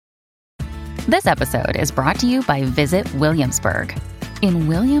This episode is brought to you by Visit Williamsburg. In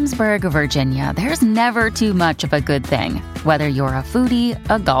Williamsburg, Virginia, there's never too much of a good thing. Whether you're a foodie,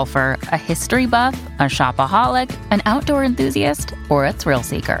 a golfer, a history buff, a shopaholic, an outdoor enthusiast, or a thrill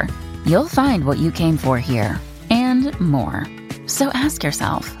seeker, you'll find what you came for here and more. So ask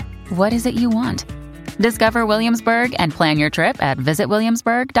yourself, what is it you want? Discover Williamsburg and plan your trip at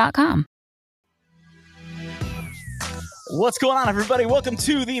visitwilliamsburg.com. What's going on, everybody? Welcome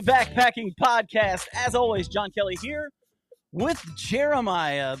to the Backpacking Podcast. As always, John Kelly here with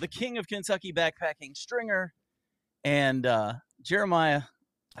Jeremiah, the king of Kentucky backpacking stringer. And Jeremiah,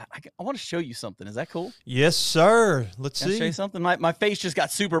 I want to show you something. Is that cool? Yes, sir. Let's Can I see. show you something? My face just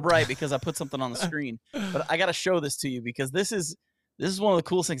got super bright because I put something on the screen. But I got to show this to you because this is one of the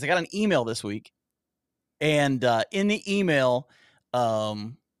coolest things. I got an email this week. And in the email,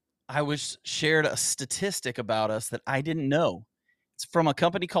 I was shared a statistic about us that I didn't know. It's from a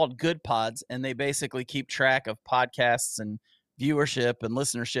company called Good Pods, and they basically keep track of podcasts and viewership and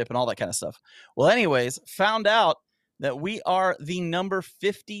listenership and all that kind of stuff. Well, anyways, found out that we are the number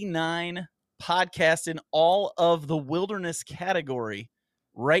 59 podcast in all of the wilderness category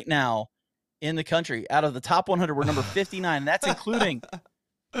right now in the country. Out of the top 100, we're number 59. And that's including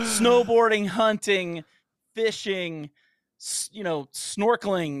snowboarding, hunting, fishing,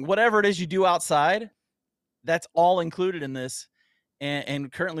 snorkeling, whatever it is you do outside. That's all included in this.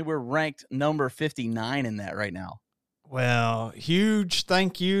 And currently we're ranked number 59 in that right now. Well, huge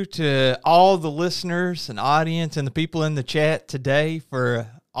thank you to all the listeners and audience and the people in the chat today for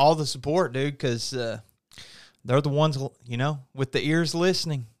all the support, dude, because they're the ones, with the ears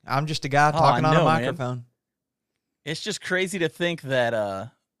listening. I'm just a guy talking on a microphone. Man. It's just crazy to think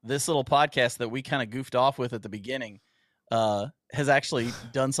that this little podcast that we kind of goofed off with at the beginning has actually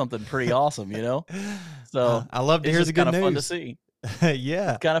done something pretty awesome, So I love to hear the good news. It's kind of fun to see.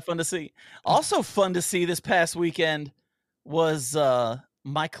 Yeah. It's kind of fun to see. Also fun to see this past weekend was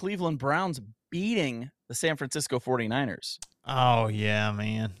my Cleveland Browns beating the San Francisco 49ers. Oh, yeah,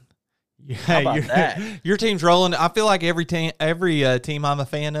 man. Yeah, How about that? Your team's rolling. I feel like every team I'm a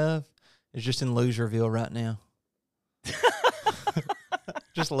fan of is just in Loserville right now.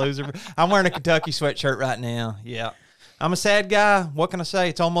 Just loser. I'm wearing a Kentucky sweatshirt right now. Yeah. I'm a sad guy. What can I say?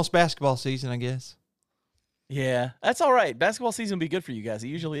 It's almost basketball season, I guess. Yeah, that's all right. Basketball season will be good for you guys. It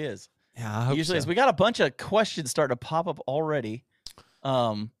usually is. Yeah, I hope usually so. is. We got a bunch of questions starting to pop up already.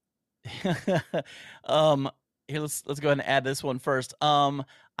 Here, let's go ahead and add this one first.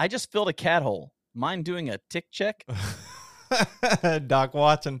 I just filled a cat hole. Mind doing a tick check? Doc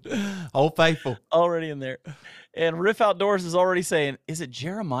Watson, Old Faithful. Already in there. And Riff Outdoors is already saying, is it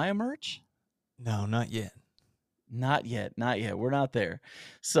Jeremiah merch? No, not yet. Not yet. We're not there.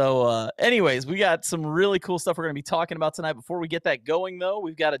 So anyways, we got some really cool stuff we're going to be talking about tonight. Before we get that going, though,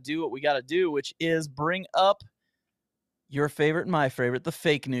 we've got to do what we got to do, which is bring up your favorite and my favorite, the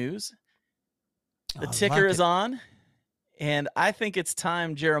fake news. The ticker is on. And I think it's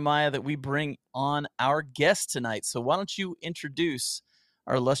time, Jeremiah, that we bring on our guest tonight. So why don't you introduce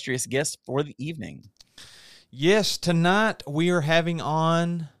our illustrious guest for the evening? Yes, tonight we are having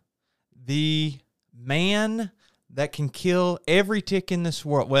on the man that can kill every tick in this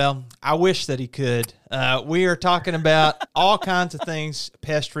world. Well, I wish that he could. We are talking about all kinds of things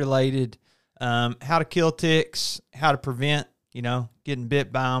pest-related, how to kill ticks, how to prevent, getting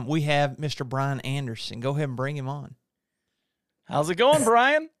bit by them. We have Mr. Brian Anderson. Go ahead and bring him on. How's it going,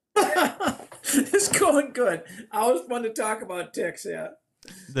 Brian? It's going good. Always fun to talk about ticks, yeah.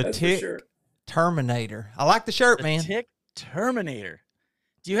 The Tick Terminator. I like the shirt, man. Tick Terminator.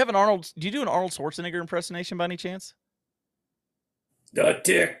 Do you do an Arnold Schwarzenegger impersonation by any chance? The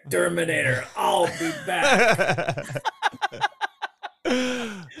Tick Terminator. I'll be back.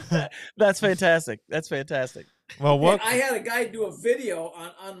 That's fantastic. Well, I had a guy do a video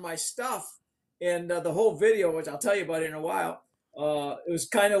on my stuff, and the whole video, which I'll tell you about in a while, it was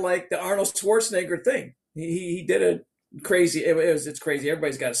kind of like the Arnold Schwarzenegger thing. He did a crazy. It's crazy.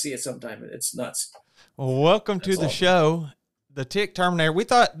 Everybody's got to see it sometime. It's nuts. Well, welcome to the show, the Tick Terminator. We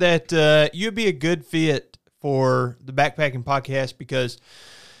thought that you'd be a good fit for the Backpacking Podcast because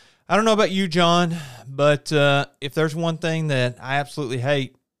I don't know about you, John, but if there's one thing that I absolutely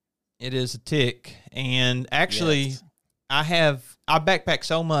hate, it is a tick. And actually, yes. I backpack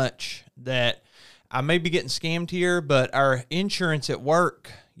so much that I may be getting scammed here, but our insurance at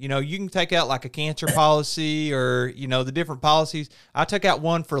work, you can take out like a cancer policy or, the different policies. I took out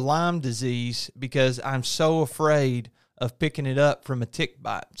one for Lyme disease because I'm so afraid of picking it up from a tick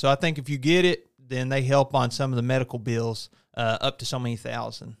bite. So I think if you get it, then they help on some of the medical bills up to so many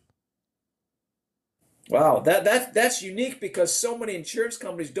thousand. Wow, that's unique because so many insurance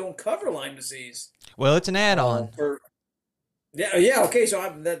companies don't cover Lyme disease. Well, it's an add-on. Yeah, okay, so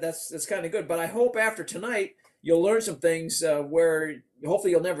that's kind of good. But I hope after tonight you'll learn some things where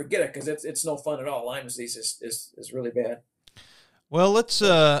hopefully you'll never get it because it's no fun at all. Lyme disease is really bad. Well, let's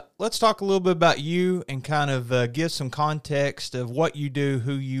talk a little bit about you and kind of give some context of what you do,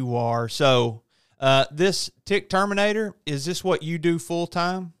 who you are. So, this Tick Terminator, is this what you do full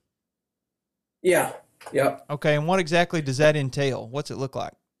time? Yeah. Okay, and what exactly does that entail? What's it look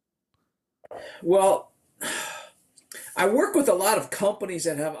like? Well, I work with a lot of companies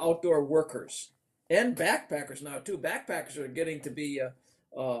that have outdoor workers and backpackers now too. Backpackers are getting to be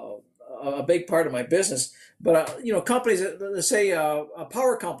a big part of my business. But companies, let's say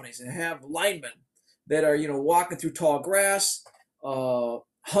power companies that have linemen that are walking through tall grass, the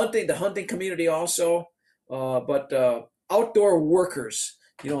hunting community also, but outdoor workers.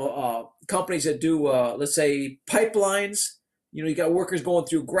 Companies that do let's say pipelines. You got workers going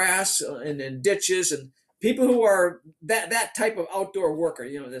through grass and ditches and people who are that type of outdoor worker.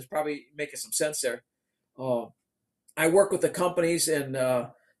 That's probably making some sense there. I work with the companies and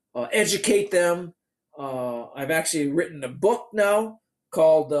educate them. I've actually written a book now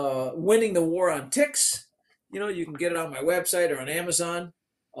called "Winning the War on Ticks." You can get it on my website or on Amazon.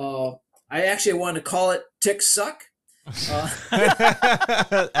 I actually wanted to call it "Ticks Suck."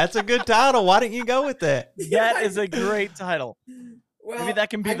 That's a good title. Why didn't you go with that? That is a great title. Well, maybe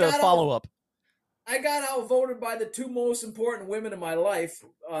that can be the follow-up. I got outvoted by the two most important women in my life,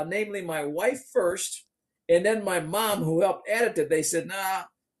 namely my wife first, and then my mom, who helped edit it. They said, "Nah,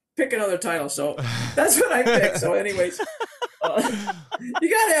 pick another title." So that's what I picked. So, anyways, you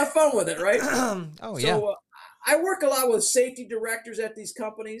gotta have fun with it, right? Oh yeah. So I work a lot with safety directors at these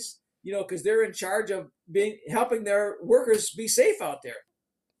companies, because they're in charge of helping their workers be safe out there,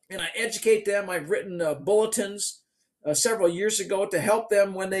 and I educate them. I've written bulletins several years ago to help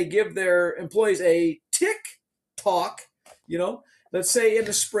them when they give their employees a tick talk. Let's say in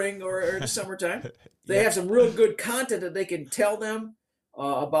the spring or in the summertime, they have some real good content that they can tell them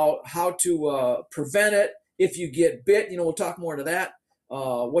about how to prevent it if you get bit. We'll talk more into that.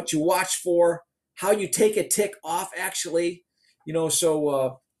 What you watch for, how you take a tick off, actually.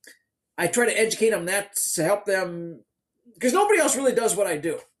 So I try to educate them that to help them because nobody else really does what I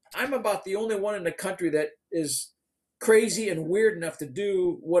do. I'm about the only one in the country that is crazy and weird enough to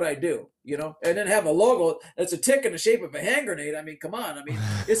do what I do, and then have a logo that's a tick in the shape of a hand grenade. I mean, come on. I mean,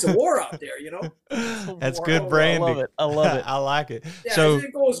 it's a war out there, That's good branding. I love it. I like it. Yeah, so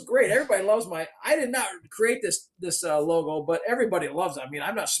it goes great. Everybody loves I did not create this logo, but everybody loves it. I mean,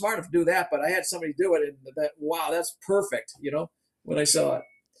 I'm not smart enough to do that, but I had somebody do it, and wow, that's perfect, when I saw it.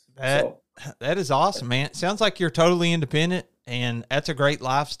 That is awesome, man. It sounds like you're totally independent, and that's a great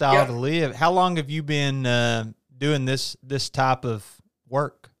lifestyle to live. How long have you been doing this type of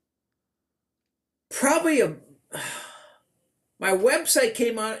work? Probably my website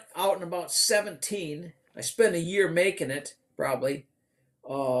came out in about 17. I spent a year making it, probably,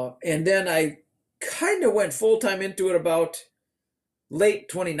 and then I kind of went full time into it about late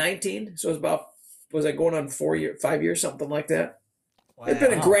 2019. So it was I going on 5 years, something like that. Wow. It's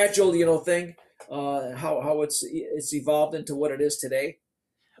been a gradual, thing. How it's evolved into what it is today.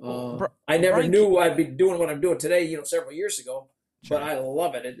 I never knew I'd be doing what I'm doing today, several years ago, but I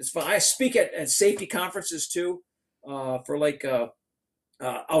love it. It's fun. I speak at safety conferences too, for like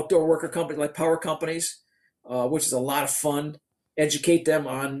outdoor worker companies, like power companies, which is a lot of fun. Educate them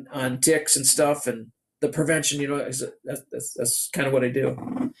on ticks and stuff and the prevention. That's kind of what I do.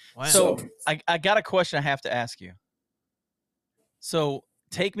 Wow. So I got a question I have to ask you. So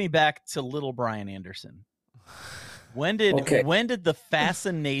take me back to little Brian Anderson. When did the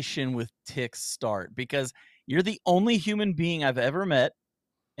fascination with ticks start? Because you're the only human being I've ever met,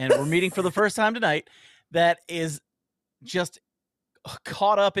 and we're meeting for the first time tonight, that is just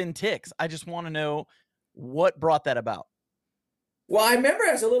caught up in ticks. I just want to know what brought that about. Well, I remember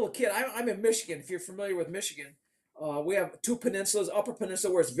as a little kid, I'm in Michigan. If you're familiar with Michigan, we have two peninsulas, Upper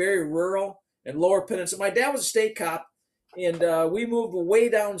Peninsula, where it's very rural, and Lower Peninsula. My dad was a state cop, and we moved way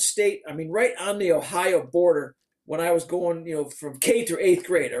downstate. I mean, right on the Ohio border when I was going, from K through 8th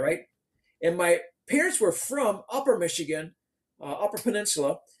grade, all right? And my parents were from Upper Michigan, Upper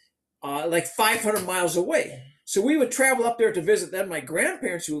Peninsula, like 500 miles away. So we would travel up there to visit them, my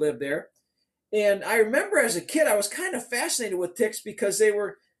grandparents who lived there. And I remember as a kid, I was kind of fascinated with ticks because they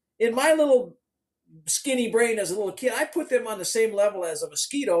were, in my little skinny brain as a little kid, I put them on the same level as a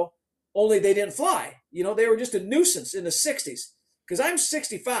mosquito, only they didn't fly. They were just a nuisance in the 60s. Because I'm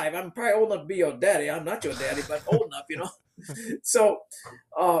 65. I'm probably old enough to be your daddy. I'm not your daddy, but old enough, So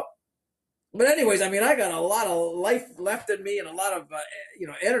But anyways, I mean, I got a lot of life left in me and a lot of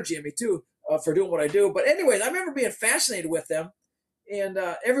energy in me too for doing what I do. But anyways, I remember being fascinated with them, and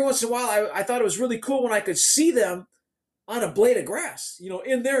every once in a while, I thought it was really cool when I could see them on a blade of grass,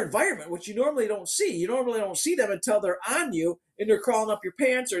 in their environment, which you normally don't see. You normally don't see them until they're on you and they're crawling up your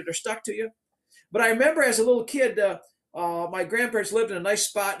pants or they're stuck to you. But I remember as a little kid, my grandparents lived in a nice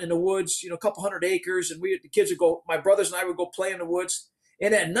spot in the woods, a couple hundred acres, and the kids would go. My brothers and I would go play in the woods.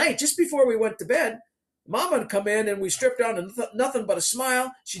 And at night, just before we went to bed, Mom would come in and we stripped down to nothing but a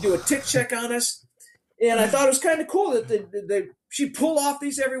smile. She'd do a tick check on us, and I thought it was kind of cool that she'd pull off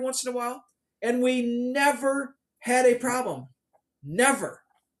these every once in a while, and we never had a problem, never.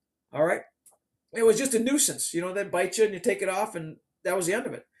 All right, it was just a nuisance, they bite you and you take it off, and that was the end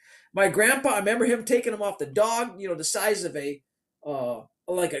of it. My grandpa, I remember him taking them off the dog, the size of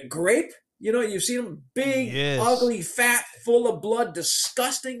like a grape. You've seen them big, Yes. ugly, fat, full of blood,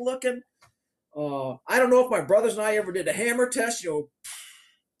 disgusting looking. I don't know if my brothers and I ever did a hammer test.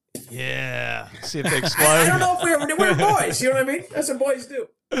 Yeah. See if they explode. I don't know if we ever did. We were boys. You know what I mean? That's what boys do.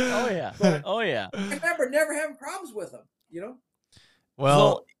 Oh yeah. But Oh yeah. I remember never having problems with them.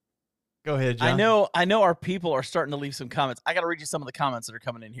 Well, go ahead, John. I know our people are starting to leave some comments. I got to read you some of the comments that are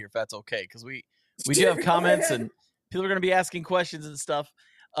coming in here, if that's okay, because we do have comments and people are going to be asking questions and stuff.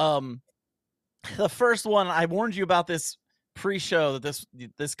 The first one, I warned you about this pre-show that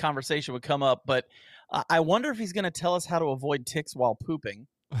this conversation would come up, but I wonder if he's going to tell us how to avoid ticks while pooping.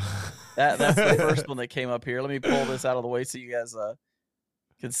 That's the first one that came up here. Let me pull this out of the way so you guys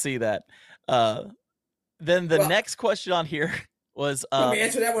can see that. Then the next question on here was... let me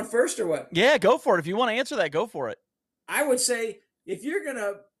answer that one first or what? Yeah, go for it. If you want to answer that, go for it. I would say if you're going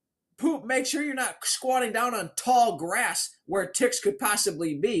to poop, make sure you're not squatting down on tall grass where ticks could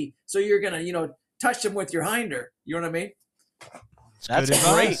possibly be. So you're going to, touch them with your hinder. You know what I mean?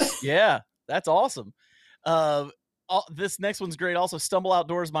 That's great. Yeah, that's awesome. This next one's great. Also, stumble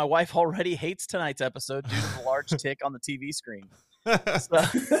outdoors. My wife already hates tonight's episode due to the large tick on the TV screen.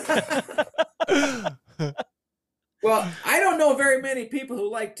 Well, I don't know very many people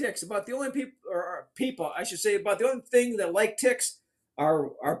who like ticks. About the only people, I should say, about the only thing that like ticks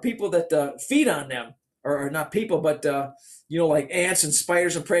are people that feed on them, or not people, but like ants and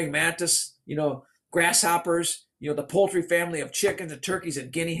spiders and praying mantis, grasshoppers, the poultry family of chickens and turkeys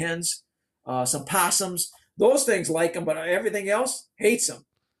and guinea hens, some possums. Those things like them, but everything else hates them.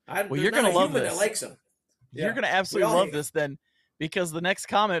 You're going to love this. That likes them. Yeah. You're going to absolutely love this then, because the next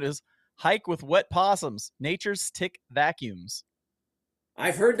comment is hike with wet possums. Nature's tick vacuums.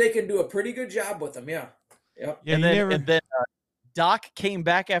 I've heard they can do a pretty good job with them. Yeah. Yep. Yeah. And then Doc came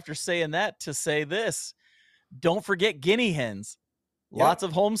back after saying that to say this: don't forget guinea hens. Yep. Lots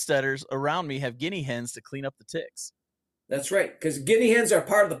of homesteaders around me have guinea hens to clean up the ticks. That's right, because guinea hens are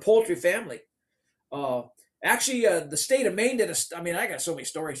part of the poultry family. Actually, the state of Maine did I got so many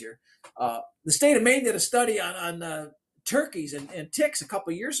stories here. The state of Maine did a study on turkeys and ticks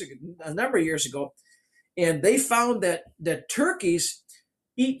a number of years ago, and they found that turkeys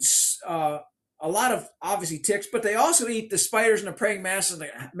eat a lot of, obviously, ticks, but they also eat the spiders and the praying mantis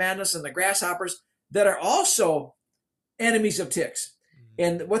and the grasshoppers that are also enemies of ticks.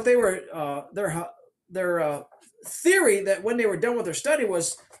 And what they were their theory that when they were done with their study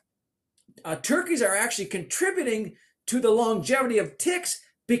was turkeys are actually contributing to the longevity of ticks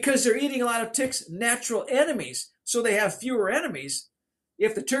because they're eating a lot of ticks' natural enemies. So they have fewer enemies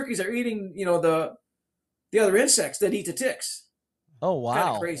if the turkeys are eating, the other insects that eat the ticks. Oh, wow. Kind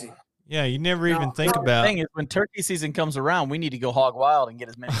of crazy. Yeah, you never even think about. The thing is, when turkey season comes around, we need to go hog wild and get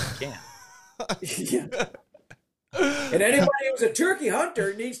as many as we can. Yeah. And anybody who's a turkey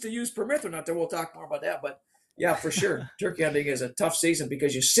hunter needs to use permethrin out there. We'll talk more about that, but yeah, for sure. Turkey hunting is a tough season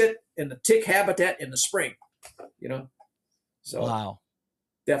because you sit in the tick habitat in the spring, So wow,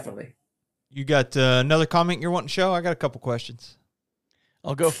 definitely. You got another comment you're wanting to show? I got a couple questions.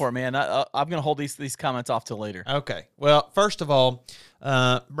 I'll go for it, man. I'm going to hold these comments off till later. Okay. Well, first of all,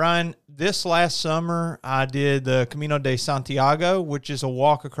 Brian, this last summer I did the Camino de Santiago, which is a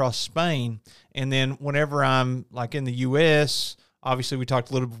walk across Spain. And then whenever I'm like in the U.S., obviously we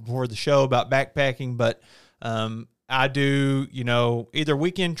talked a little bit before the show about backpacking, but I do, either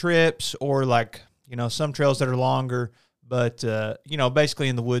weekend trips or like, some trails that are longer, but, basically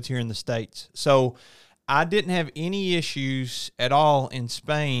in the woods here in the States. So I didn't have any issues at all in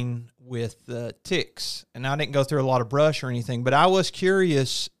Spain with ticks, and I didn't go through a lot of brush or anything, but I was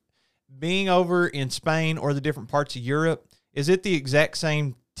curious, being over in Spain or the different parts of Europe, is it the exact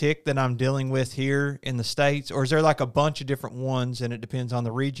same tick that I'm dealing with here in the States, or is there like a bunch of different ones and it depends on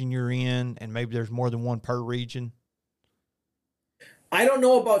the region you're in and maybe there's more than one per region? I don't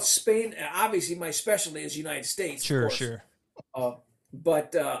know about Spain. Obviously, my specialty is United States, of Sure, course. sure.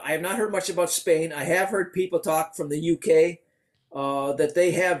 But I have not heard much about Spain. I have heard people talk from the UK that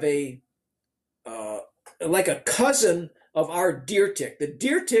they have uh, like a cousin of our deer tick. The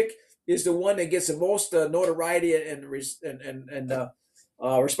deer tick is the one that gets the most notoriety and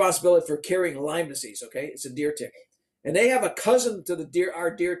responsibility for carrying Lyme disease. Okay, it's a deer tick, and they have a cousin to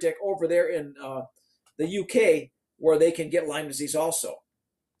our deer tick over there in the UK where they can get Lyme disease also.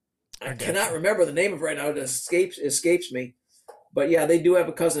 I cannot remember the name of it right now. It escapes me. But yeah, they do have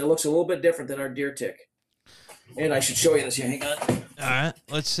a cousin that looks a little bit different than our deer tick. And I should show you this here. Hang on. All right,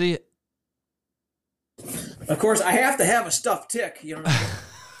 let's see it. Of course, I have to have a stuffed tick. You know what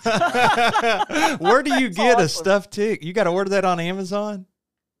I mean? Where do you get a stuffed tick? You got to order that on Amazon?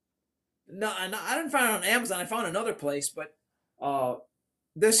 No, I didn't find it on Amazon. I found another place, but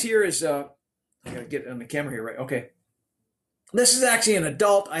this here is I gotta get on the camera here, right? Okay. This is actually an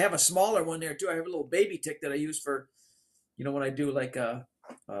adult. I have a smaller one there too. I have a little baby tick that I use for, when I do like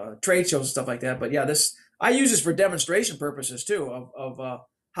trade shows and stuff like that. But yeah, I use this for demonstration purposes too of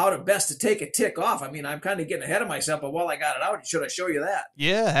how to best to take a tick off. I mean, I'm kind of getting ahead of myself, but while I got it out, should I show you that?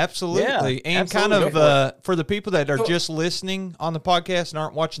 Yeah, absolutely. Yeah, and absolutely. kind of for the people that are just listening on the podcast and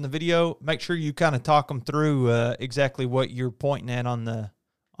aren't watching the video, make sure you kind of talk them through exactly what you're pointing at on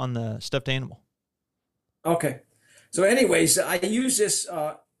the stuffed animal. Okay. So anyways, I use this,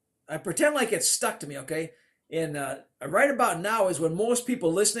 I pretend like it's stuck to me, okay? And right about now is when most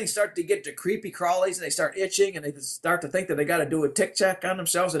people listening start to get the creepy crawlies and they start itching and they start to think that they got to do a tick check on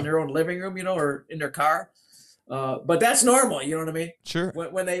themselves in their own living room, or in their car. But that's normal, you know what I mean? Sure.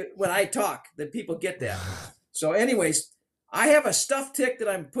 When I talk, that people get that. So anyways, I have a stuffed tick that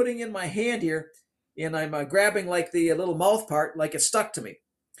I'm putting in my hand here, and I'm grabbing like the little mouth part like it's stuck to me.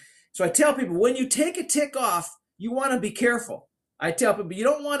 So I tell people, when you take a tick off, you want to be careful. I tell people, you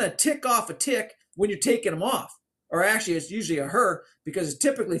don't want to tick off a tick when you're taking them off. Or actually, it's usually a her, because it's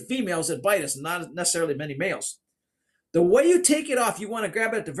typically females that bite us, not necessarily many males. The way you take it off, you want to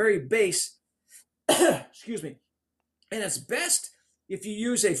grab it at the very base. Excuse me. And it's best if you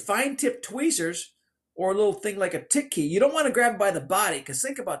use a fine tip tweezers or a little thing like a tick key. You don't want to grab it by the body, because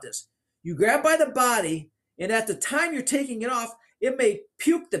think about this. You grab by the body, and at the time you're taking it off, it may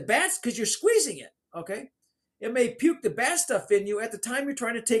puke the bad, because you're squeezing it, okay? It may puke the bad stuff in you at the time you're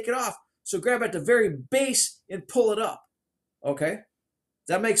trying to take it off. So grab at the very base and pull it up, okay? Does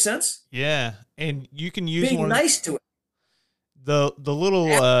that make sense? Yeah, and you can use being nice to it. The little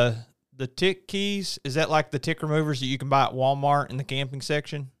the tick keys. Is that like the tick removers that you can buy at Walmart in the camping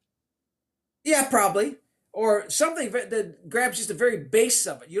section? Yeah, probably. Or something that grabs just the very base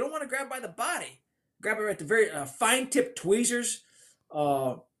of it. You don't want to grab by the body. Grab it at the very fine tip tweezers.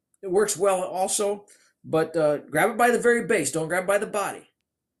 It works well also, but grab it by the very base. Don't grab by the body.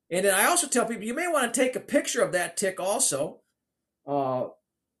 And then I also tell people, you may want to take a picture of that tick also, or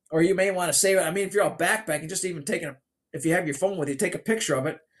you may want to save it. I mean, if you're out backpacking, just even if you have your phone with you, take a picture of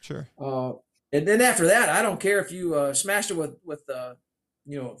it. Sure. And then after that, I don't care if you smashed it with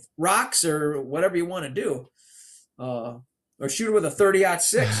rocks or whatever you want to do, or shoot it with a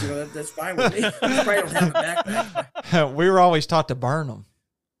 30-06. That's fine with me. You probably don't have a backpack. We were always taught to burn them.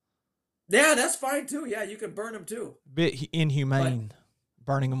 Yeah, that's fine too. Yeah, you can burn them too. Bit inhumane.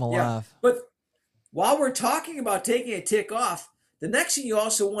 Burning them alive. Yeah. But while we're talking about taking a tick off, the next thing you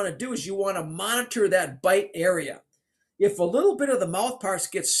also want to do is you want to monitor that bite area. If a little bit of the mouth parts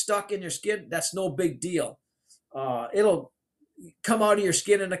gets stuck in your skin, that's no big deal. It'll come out of your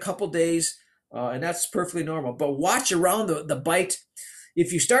skin in a couple days, and that's perfectly normal. But watch around the bite.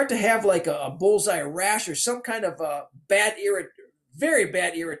 If you start to have like a bullseye rash or some kind of very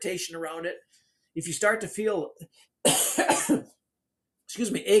bad irritation around it, if you start to feel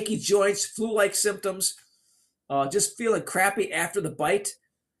achy joints, flu-like symptoms, just feeling crappy after the bite,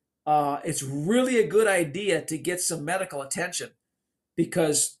 it's really a good idea to get some medical attention,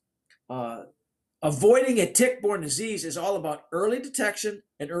 because avoiding a tick-borne disease is all about early detection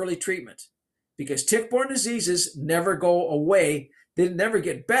and early treatment, because tick-borne diseases never go away. They never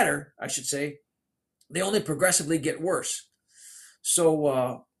get better, I should say. They only progressively get worse.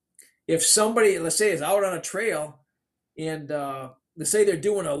 So if somebody, let's say, is out on a trail and let's say they're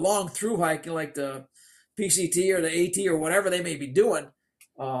doing a long through hike, like the PCT or the AT or whatever they may be doing,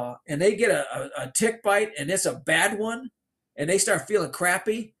 and they get a tick bite and it's a bad one, and they start feeling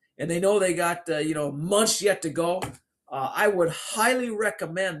crappy and they know they got months yet to go, I would highly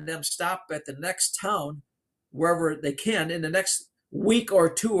recommend them stop at the next town wherever they can in the next week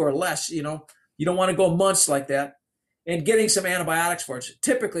or two or less. You don't want to go months like that, and getting some antibiotics for it.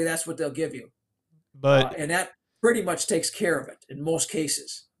 Typically, that's what they'll give you. But and that pretty much takes care of it in most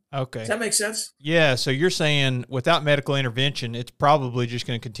cases. Okay. Does that make sense? Yeah, so you're saying without medical intervention, it's probably just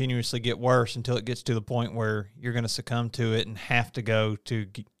going to continuously get worse until it gets to the point where you're going to succumb to it and have to go to,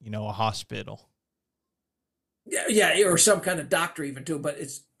 a hospital. Yeah, or some kind of doctor even too. But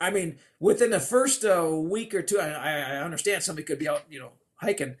within the first week or two, I understand somebody could be out,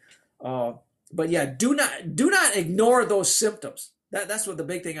 hiking. But yeah, do not ignore those symptoms. That's what the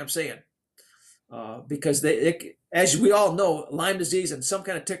big thing I'm saying. Because as we all know, Lyme disease and some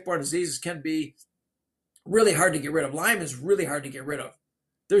kind of tick-borne diseases can be really hard to get rid of. Lyme is really hard to get rid of.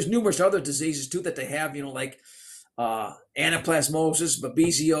 There's numerous other diseases too that they have, like anaplasmosis,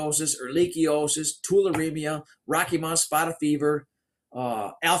 babesiosis, ehrlichiosis, tularemia, Rocky Mountain spotted fever,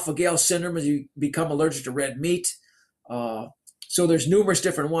 alpha-gal syndrome as you become allergic to red meat. So there's numerous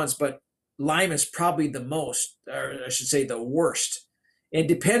different ones, but Lyme is probably the most, or I should say the worst. And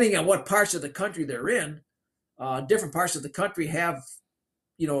depending on what parts of the country they're in, different parts of the country have,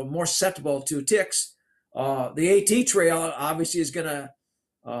 more susceptible to ticks. The AT trail obviously is going to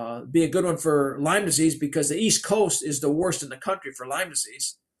be a good one for Lyme disease because the East Coast is the worst in the country for Lyme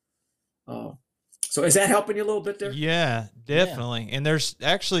disease. So is that helping you a little bit there? Yeah, definitely. Yeah. And there's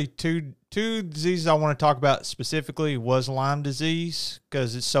actually two diseases I want to talk about specifically was Lyme disease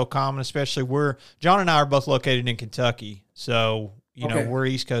because it's so common, especially John and I are both located in Kentucky. So, we're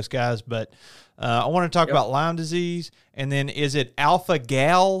East Coast guys, but I want to talk about Lyme disease. And then is it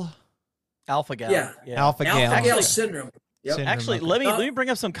alpha-gal? Alpha-gal. Yeah. Alpha-gal syndrome. Yep. Actually, let me bring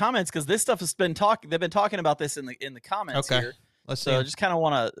up some comments because this stuff has been they've been talking about this in the comments here. Let's see. So I just kind of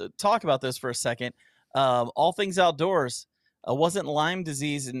want to talk about this for a second. All Things Outdoors wasn't Lyme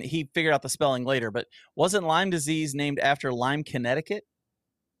disease, and he figured out the spelling later, but wasn't Lyme disease named after Lyme, Connecticut?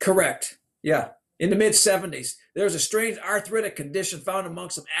 Correct. Yeah. In the mid-'70s, there was a strange arthritic condition found among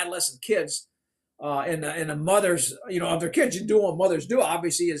some adolescent kids, and the mothers, of their kids. You do what mothers do,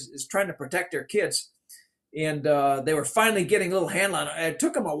 obviously, is trying to protect their kids. And they were finally getting a little handle on it. It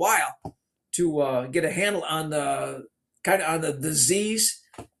took them a while to get a handle on the disease.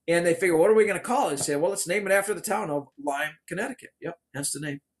 And they figured, what are we going to call it? They said, well, let's name it after the town of Lyme, Connecticut. Yep, that's the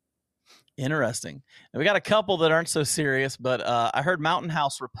name. Interesting. And we got a couple that aren't so serious, but I heard Mountain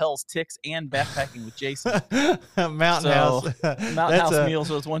House repels ticks and backpacking with Jason. Mountain House meals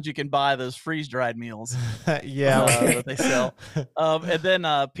are those ones you can buy, those freeze-dried meals. Yeah. That they sell. And then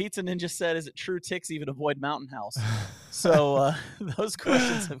Pizza Ninja said, is it true ticks even avoid Mountain House? So those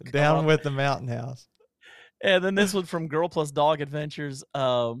questions have come down up. with the Mountain House. And then this one from Girl Plus Dog Adventures.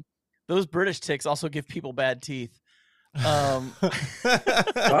 Those British ticks also give people bad teeth. Wow.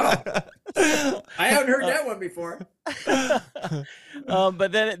 I haven't heard that one before.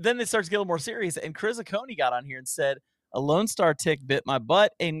 But then it starts to get a little more serious. And Chris Aconi got on here and said, a Lone Star tick bit my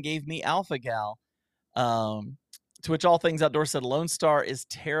butt and gave me alpha-gal. To which All Things Outdoors said, Lone Star is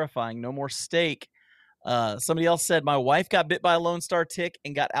terrifying. No more steak. Somebody else said, my wife got bit by a Lone Star tick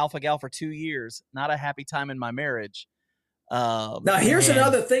and got alpha-gal for 2 years. Not a happy time in my marriage. Now, here's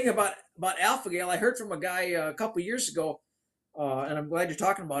another thing about alpha-gal. I heard from a guy a couple years ago, and I'm glad you're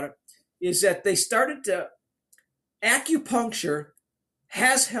talking about it, is that they started to acupuncture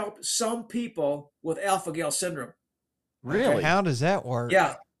has helped some people with alpha-gal syndrome. Really? Okay, how does that work?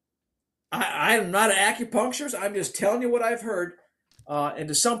 Yeah. I'm not an acupuncturist. I'm just telling you what I've heard. And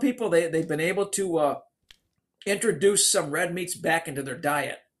to some people, they've been able to introduce some red meats back into their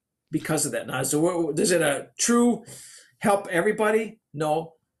diet because of that. Now, so is it a true help everybody?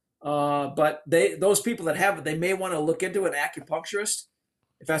 No. But those people that have it, they may want to look into an acupuncturist,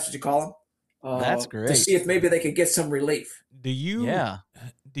 if that's what you call them. That's great. To see if maybe they could get some relief. Do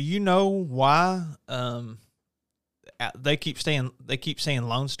you know why they keep saying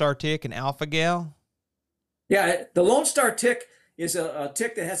Lone Star tick and alpha-gal? Yeah, the Lone Star tick is a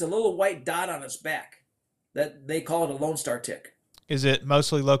tick that has a little white dot on its back. That they call it a Lone Star tick. Is it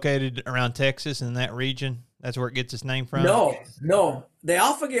mostly located around Texas in that region? That's where it gets its name from? No. The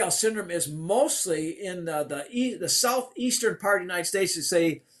alpha-gal syndrome is mostly in the southeastern part of the United States, to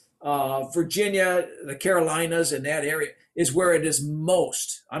say Virginia, the Carolinas, and that area is where it is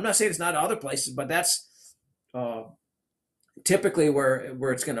most. I'm not saying it's not other places, but that's typically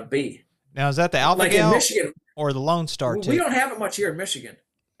where it's going to be. Now, is that the alpha-gal like in Michigan, or the Lone Star tick? We don't have it much here in Michigan.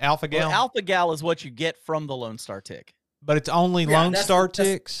 Alpha-gal? Well, alpha-gal is what you get from the Lone Star tick. But it's only Lone Star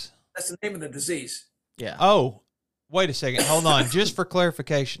ticks? That's the name of the disease. Yeah. Oh, wait a second. Hold on. Just for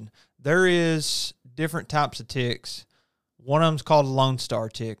clarification, there is different types of ticks. One of them's called a Lone Star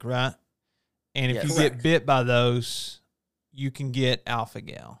tick, right? And if you get bit by those, you can get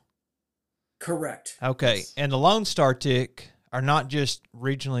alpha-gal. Correct. Okay. Yes. And the Lone Star tick are not just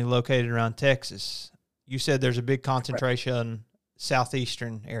regionally located around Texas. you said there's a big concentration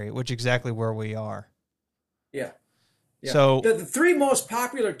southeastern area, which is exactly where we are. Yeah. Yeah. So the three most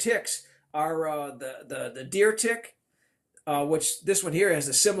popular ticks are the deer tick, which this one here has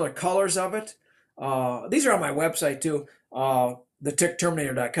the similar colors of it. These are on my website too,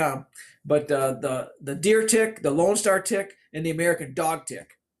 thetickterminator.com. But the deer tick, the Lone Star tick, and the American dog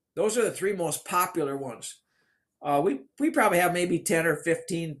tick. Those are the three most popular ones. We probably have maybe 10 or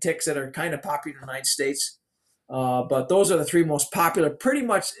 15 ticks that are kind of popular in the United States. But those are the three most popular pretty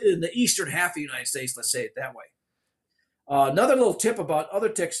much in the eastern half of the United States, let's say it that way. Another little tip about other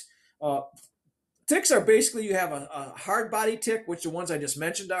ticks. Ticks are basically, you have a hard body tick, which the ones I just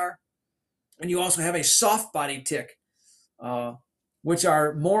mentioned are, and you also have a soft body tick, which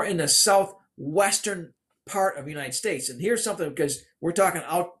are more in the southwestern part of the United States. And here's something, because we're talking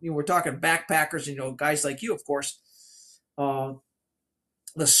we're talking backpackers, guys like you, of course. The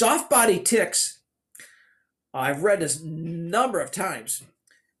soft body ticks, I've read this number of times,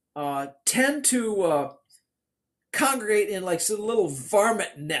 tend to congregate in like some little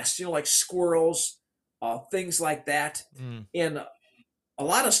varmint nests, like squirrels, things like that. And a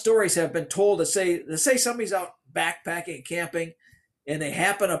lot of stories have been told to say somebody's out backpacking and camping, and they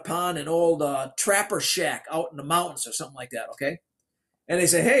happen upon an old trapper shack out in the mountains or something like that. Okay, and they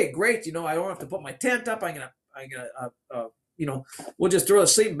say, "Hey, great! I don't have to put my tent up. I'm gonna, we'll just throw the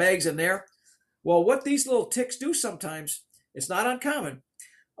sleeping bags in there." Well, what these little ticks do sometimes, it's not uncommon.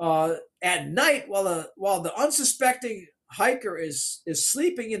 At night, while the unsuspecting hiker is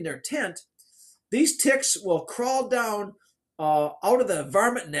sleeping in their tent, these ticks will crawl down out of the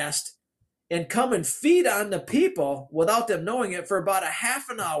varmint nest and come and feed on the people without them knowing it for about a half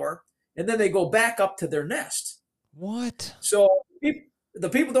an hour, and then they go back up to their nest. What? So the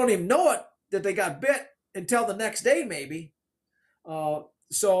people don't even know it, that they got bit, until the next day maybe.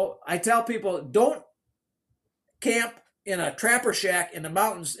 So I tell people, don't camp in a trapper shack in the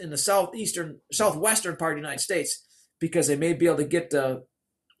mountains in the southwestern part of the United States, because they may be able to get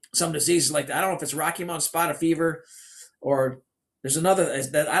some diseases like that. I don't know if it's Rocky Mountain spotted fever, or there's another,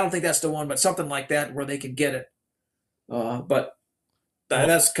 I don't think that's the one, but something like that where they can get it. But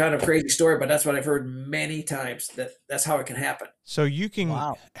that's kind of a crazy story, but that's what I've heard many times, that's how it can happen. So you can,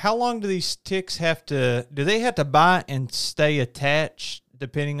 how long do these ticks do they have to bite and stay attached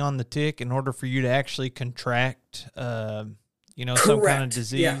depending on the tick in order for you to actually contract, some kind of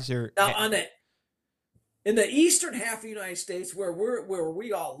disease? Yeah. Or now in the eastern half of the United States where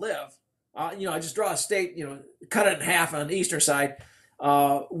we all live, I just draw a state, cut it in half on the eastern side.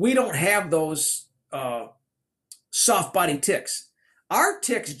 We don't have those soft body ticks. Our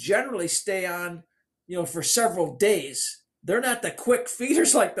ticks generally stay on, for several days. They're not the quick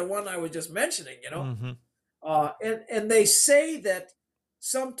feeders like the one I was just mentioning, Mm-hmm. And they say that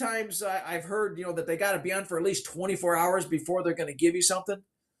sometimes I've heard, that they got to be on for at least 24 hours before they're going to give you something.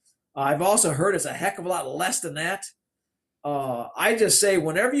 I've also heard it's a heck of a lot less than that. I just say,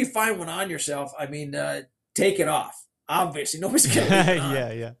 whenever you find one on yourself, take it off. Obviously, nobody's going to leave it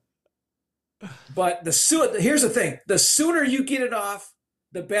on. Yeah. But here's the thing: the sooner you get it off,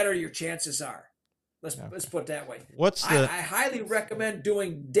 the better your chances are. Let's put it that way. I highly recommend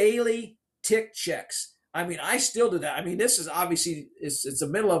doing daily tick checks. I still do that. This is obviously it's the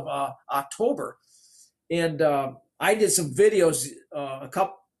middle of October, and I did some videos a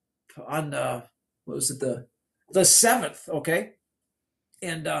couple on what was it, the 7th, okay?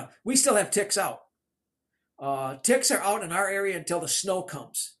 And we still have ticks out. Ticks are out in our area until the snow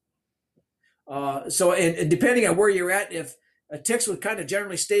comes. So depending on where you're at, if ticks would kind of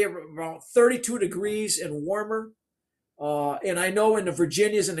generally stay around 32 degrees and warmer. And I know in the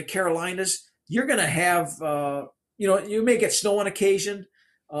Virginias and the Carolinas, you're going to have, you may get snow on occasion,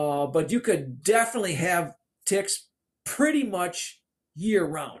 but you could definitely have ticks pretty much year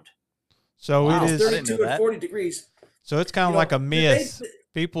round. So wow, it is 32 and 40 degrees. So it's kind of like a myth.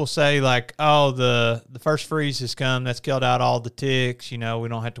 People say like, oh, the first freeze has come. That's killed out all the ticks. We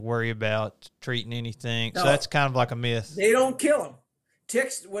don't have to worry about treating anything. No, so that's kind of like a myth. They don't kill them.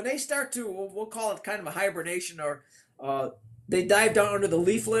 Ticks, when they start to, we'll call it kind of a hibernation, or they dive down under the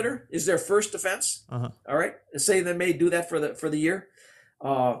leaf litter is their first defense. Uh-huh. All right. Say they may do that for the year.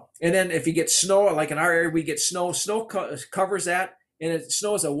 And then if you get snow, like in our area, we get snow. Snow covers that. And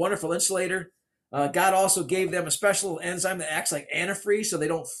snow is a wonderful insulator. God also gave them a special enzyme that acts like antifreeze, so they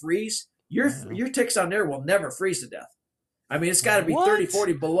don't freeze. Your ticks on there will never freeze to death. It's got to be 30,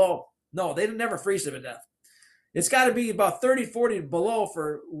 40 below. No, they never freeze to death. It's got to be about 30, 40 below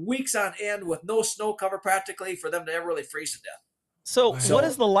for weeks on end with no snow cover practically for them to ever really freeze to death. So what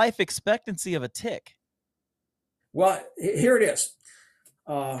is the life expectancy of a tick? Well, here it is.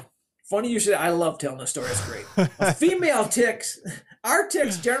 Funny you should. I love telling the story. It's great. Female ticks, our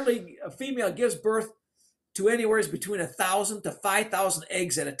ticks generally, a female gives birth to anywhere between 1,000 to 5,000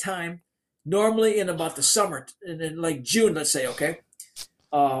 eggs at a time, normally in about the summer, in like June, let's say, okay?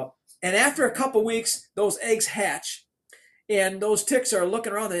 And after a couple weeks, those eggs hatch, and those ticks are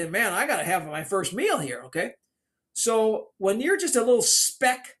looking around and, man, I got to have my first meal here, okay? So when you're just a little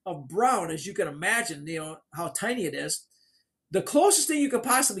speck of brown, as you can imagine, how tiny it is, the closest thing you could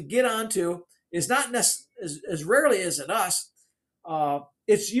possibly get onto is not as rarely as in us.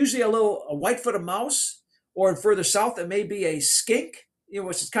 It's usually a white-footed mouse, or in further south, it may be a skink,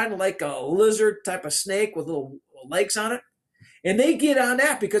 which is kind of like a lizard type of snake with little legs on it. And they get on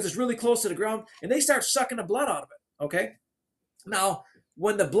that because it's really close to the ground, and they start sucking the blood out of it, okay? Now,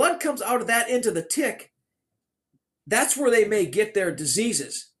 when the blood comes out of that into the tick, that's where they may get their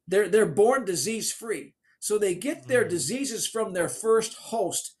diseases. They're born disease-free. So they get their diseases from their first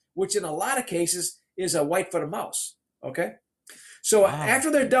host, which in a lot of cases is a white-footed mouse, okay? So after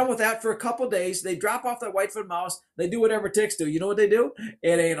they're done with that for a couple of days, they drop off that white-footed mouse. They do whatever ticks do. You know what they do?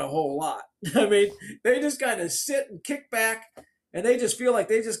 It ain't a whole lot. I mean, they just kind of sit and kick back, and they just feel like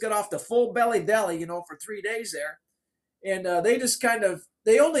they just got off the full belly deli, for 3 days there. And they just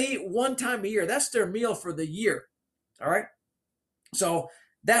they only eat one time a year. That's their meal for the year, all right? So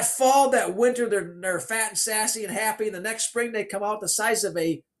that fall, that winter, they're fat and sassy and happy. The next spring, they come out the size of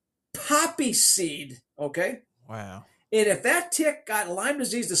a poppy seed, okay? Wow. And if that tick got Lyme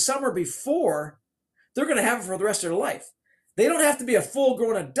disease the summer before, they're going to have it for the rest of their life. They don't have to be a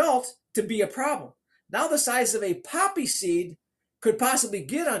full-grown adult to be a problem. Now the size of a poppy seed could possibly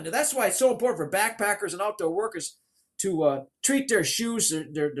get under. That's why it's so important for backpackers and outdoor workers to treat their shoes,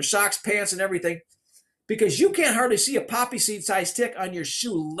 their socks, pants, and everything, because you can't hardly see a poppy seed-sized tick on your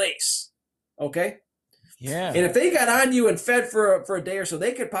shoelace, okay? Yeah. And if they got on you and fed for a day or so,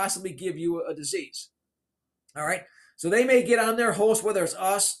 they could possibly give you a disease, all right? So they may get on their host, whether it's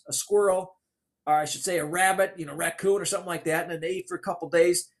us, a squirrel, or I should say a rabbit, raccoon or something like that, and then they eat for a couple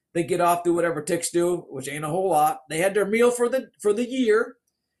days. They get off, do whatever ticks do, which ain't a whole lot. They had their meal for the year,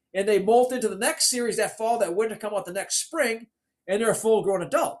 and they molt into the next series that fall, that winter, come out the next spring, and they're a full-grown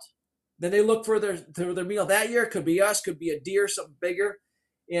adult. Then they look for their meal that year. Could be us, could be a deer, something bigger,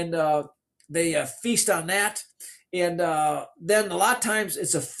 and they feast on that. And then a lot of times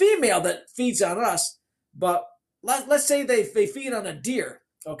it's a female that feeds on us, but let's say they feed on a deer,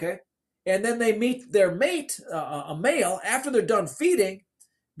 okay? And then they meet their mate, a male, after they're done feeding.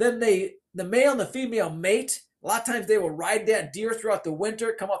 Then the male and the female mate. A lot of times they will ride that deer throughout the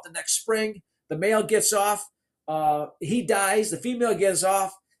winter, come out the next spring. The male gets off. He dies. The female gets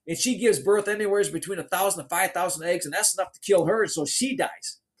off, and she gives birth anywhere between 1,000 and 5,000 eggs, and that's enough to kill her, so she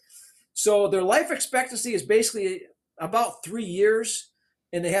dies. So their life expectancy is basically about 3 years,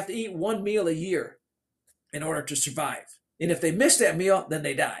 and they have to eat one meal a year in order to survive. And if they miss that meal, then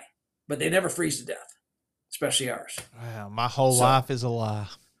they die. But they never freeze to death, especially ours. Wow, my whole life is a lie.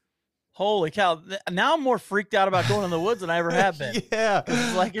 Holy cow. Now I'm more freaked out about going in the woods than I ever have been. Yeah.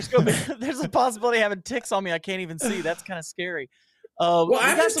 It's like there's a possibility of having ticks on me I can't even see. That's kind of scary. Well,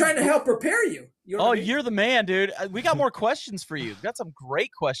 I'm just trying to help prepare you. You know what I mean? You're the man, dude. We got more questions for you. We've got some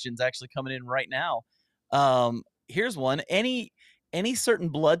great questions actually coming in right now. Here's one. Any certain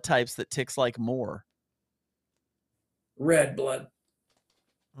blood types that ticks like more? Red blood.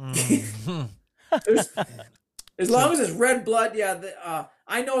 Mm-hmm. As long as it's red blood, yeah.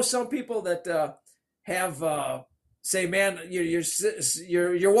 I know some people that have say, man,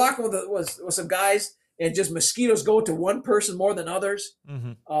 you're walking with some guys, and just mosquitoes go to one person more than others. Mm-hmm.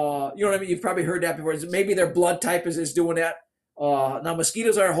 You know what I mean? You've probably heard that before. Maybe their blood type is doing that. Now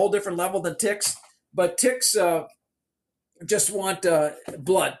mosquitoes are a whole different level than ticks, but ticks just want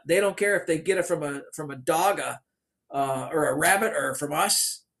blood. They don't care if they get it from a dog, or a rabbit, or from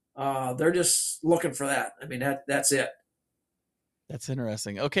us. They're just looking for that. I mean, that's it. That's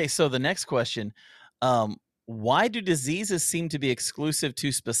interesting. Okay, so the next question, why do diseases seem to be exclusive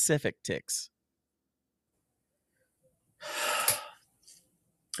to specific ticks?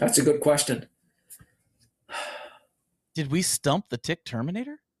 That's a good question. Did we stump the tick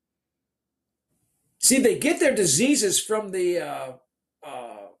terminator? See, they get their diseases from the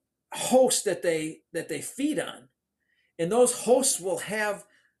host that they feed on, and those hosts will have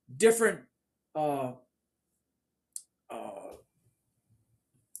different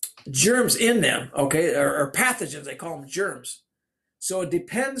germs in them, okay, or pathogens. They call them germs. So it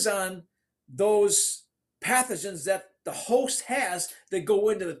depends on those pathogens that the host has that go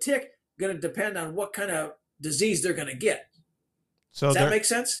into the tick. Going to depend on what kind of disease they're going to get. So does that make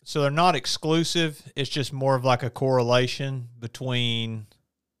sense? So they're not exclusive. It's just more of like a correlation between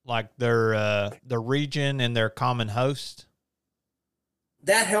like their region and their common host?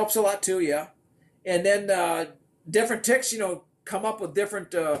 That helps a lot too, yeah. And then different ticks, come up with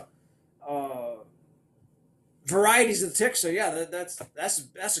different varieties of the ticks. So yeah, that's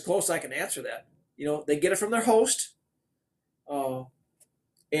the closest I can answer that. They get it from their host, and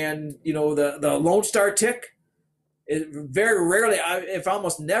the Lone Star tick. It very rarely, if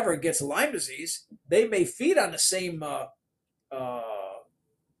almost never, gets Lyme disease. They may feed on the same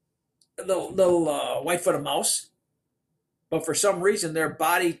little white-footed mouse, but for some reason their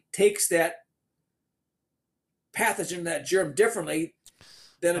body takes that pathogen, that germ, differently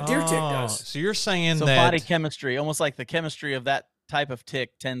than a deer tick does. So you're saying so that body chemistry, almost like the chemistry of that type of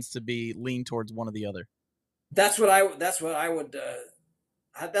tick, tends to be lean towards one or the other. That's what I would. That's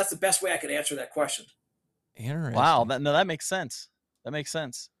the best way I could answer that question. Interesting. Wow, that makes sense. That makes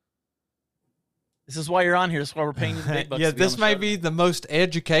sense. This is why you're on here. This is why we're paying you the big bucks. Yeah, this may be the most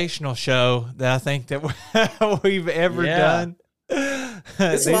educational show that I think that we've ever done.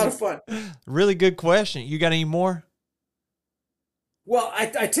 It's a lot of fun. Really good question. You got any more? Well,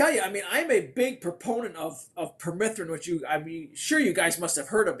 I tell you, I'm a big proponent of permethrin, which sure you guys must have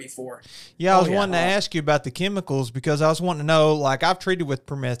heard of before. Yeah, I was wanting to ask you about the chemicals because I was wanting to know, like, I've treated with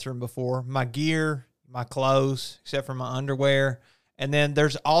permethrin before, my gear, my clothes, except for my underwear. And then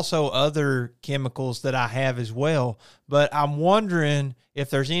there's also other chemicals that I have as well. But I'm wondering if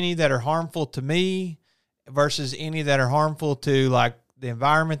there's any that are harmful to me versus any that are harmful to, like, the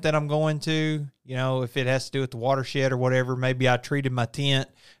environment that I'm going to, if it has to do with the watershed or whatever. Maybe I treated my tent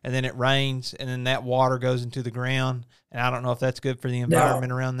and then it rains and then that water goes into the ground. And I don't know if that's good for the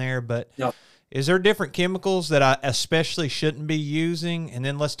environment around there, but is there different chemicals that I especially shouldn't be using? And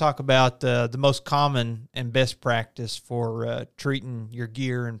then let's talk about the most common and best practice for treating your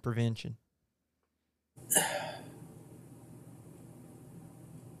gear and prevention.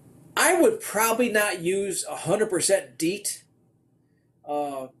 I would probably not use 100% DEET.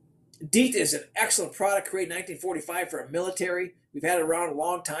 DEET is an excellent product created in 1945 for a military. We've had it around a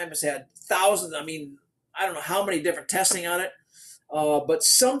long time. It's had thousands. I don't know how many different testing on it. But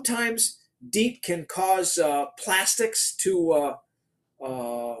sometimes DEET can cause plastics to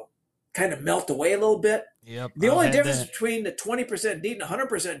kind of melt away a little bit. Yep. The only difference between the 20% DEET and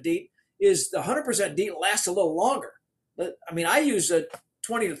 100% DEET is the 100% DEET lasts a little longer. I use a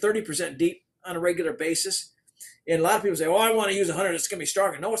 20 to 30% DEET on a regular basis. And a lot of people say, I want to use 100, it's going to be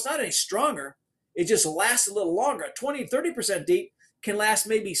stronger. No, it's not any stronger. It just lasts a little longer. 20 to 30% DEET can last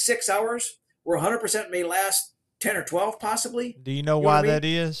maybe 6 hours, where 100% may last 10 or 12 possibly. Do you know why that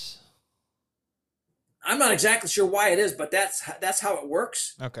is? I'm not exactly sure why it is, but that's how it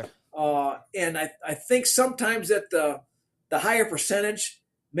works. Okay. And I think sometimes that the higher percentage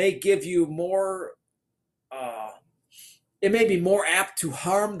may give you more, it may be more apt to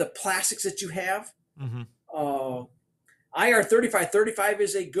harm the plastics that you have. Mm-hmm. IR 3535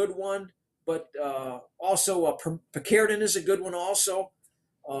 is a good one, but also picaridin is a good one also.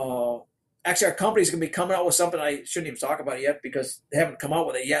 Actually, our company's going to be coming out with something I shouldn't even talk about it yet because they haven't come out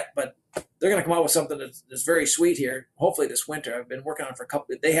with it yet, but they're going to come out with something that's very sweet here, hopefully this winter. They have been working on it for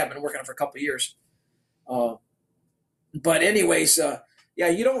a couple of years. But anyways,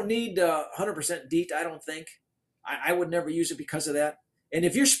 you don't need 100% DEET, I don't think. I would never use it because of that. And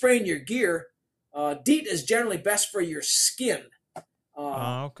if you're spraying your gear, DEET is generally best for your skin.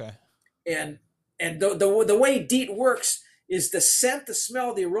 Okay. And the way DEET works is the scent, the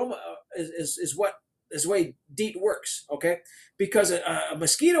smell, the aroma is the way DEET works. Okay, because a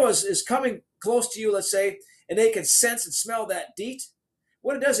mosquito is coming close to you, let's say, and they can sense and smell that DEET.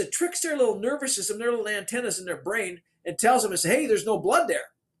 What it does, it tricks their little nervous system, their little antennas in their brain, and tells them, "Hey, there's no blood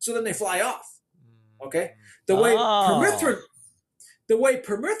there." So then they fly off. Okay, the way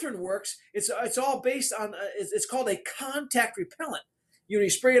permethrin works, it's all based on it's called a contact repellent. You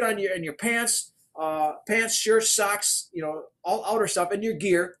spray it on your pants, shirts, socks, all outer stuff in your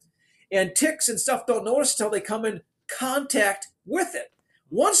gear, and ticks and stuff don't notice until they come in contact with it.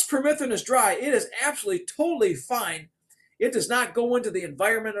 Once permethrin is dry, it is absolutely totally fine. It does not go into the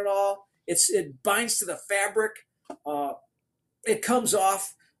environment at all. It binds to the fabric. It comes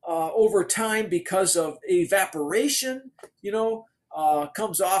off over time because of evaporation.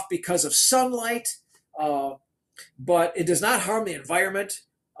 Comes off because of sunlight, but it does not harm the environment.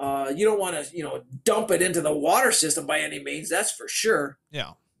 You don't want to, dump it into the water system by any means. That's for sure.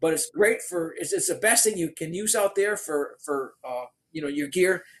 Yeah. But it's great it's the best thing you can use out there for your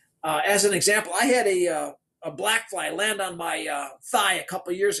gear. As an example, I had a black fly land on my thigh a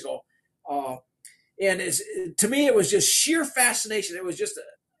couple of years ago, and to me it was just sheer fascination. It was just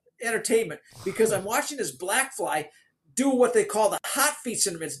entertainment because I'm watching this black fly do what they call the hot feet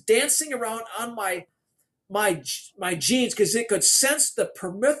syndrome. It's dancing around on my jeans because it could sense the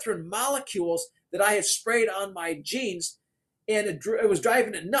permethrin molecules that I had sprayed on my jeans, and it was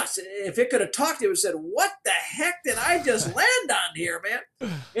driving it nuts. If it could have talked, it would have said, "What the heck did I just land on here,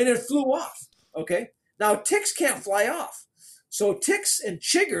 man?" And it flew off. Okay. Now ticks can't fly off, so ticks and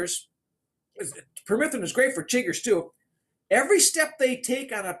chiggers. Permethrin is great for chiggers too. Every step they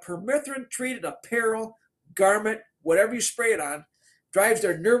take on a permethrin-treated apparel, garment, whatever you spray it on, drives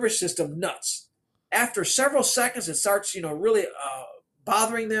their nervous system nuts. After several seconds, it starts, really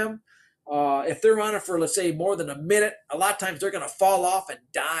bothering them. If they're on it for, let's say, more than a minute, a lot of times they're going to fall off and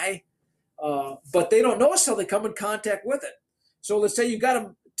die. But they don't notice till they come in contact with it. So let's say you got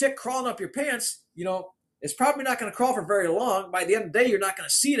a tick crawling up your pants, it's probably not going to crawl for very long. By the end of the day, you're not going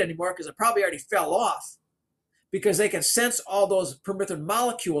to see it anymore because it probably already fell off, because they can sense all those permethrin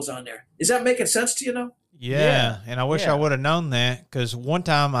molecules on there. Is that making sense to you now? Yeah. And I wish I would have known that, because one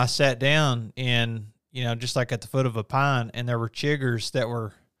time I sat down in, just like at the foot of a pine, and there were chiggers that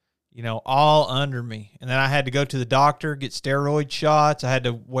were, all under me. And then I had to go to the doctor, get steroid shots. I had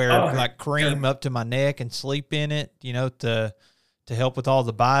to wear cream up to my neck and sleep in it, to help with all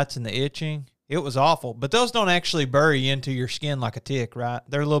the bites and the itching. It was awful. But those don't actually bury into your skin like a tick, right?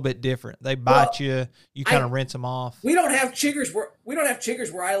 They're a little bit different. They bite you. You kind of rinse them off. We don't have chiggers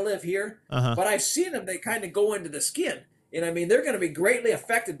where I live here, but I've seen them. They kind of go into the skin, and I mean they're going to be greatly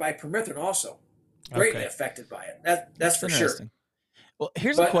affected by permethrin also. Greatly affected by it. That's for sure. Well,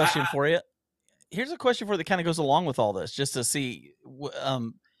 here's a question for you. Here's a question for you that kind of goes along with all this, just to see,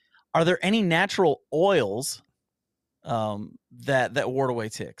 are there any natural oils that ward away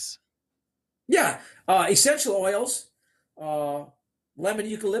ticks? Yeah, essential oils, lemon,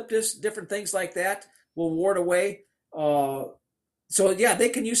 eucalyptus, different things like that will ward away. So yeah, they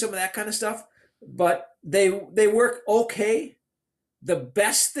can use some of that kind of stuff, but they work okay. The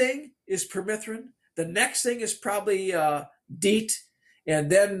best thing is permethrin. The next thing is probably DEET, and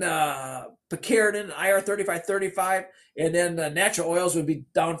then picaridin, IR 3535, and then natural oils would be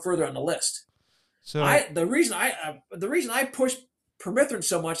down further on the list. So the reason I push permethrin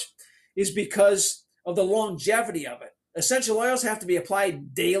so much is because of the longevity of it. Essential oils have to be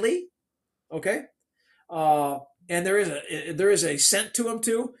applied daily, okay? And there is a scent to them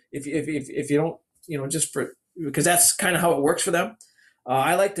too. If you don't, just for, because that's kind of how it works for them.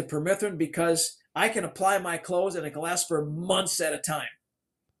 I like the permethrin because I can apply my clothes and it can last for months at a time.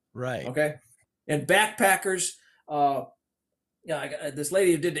 Right. Okay. And backpackers, this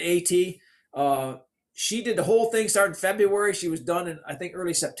lady who did the AT, she did the whole thing starting February. She was done in, I think,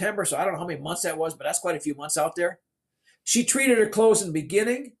 early September. So I don't know how many months that was, but that's quite a few months out there. She treated her clothes in the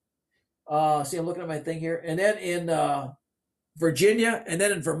beginning. See, I'm looking at my thing here. And then in Virginia and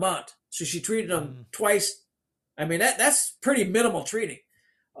then in Vermont. So she treated them twice. I mean, that's pretty minimal treating.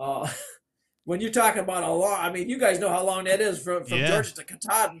 When you're talking about a long, I mean, you guys know how long that is from Georgia to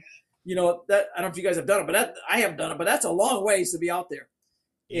Katahdin. That I don't know if you guys have done it, but I haven't done it, but that's a long ways to be out there.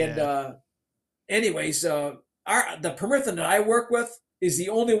 Yeah. And anyways, the permethrin that I work with is the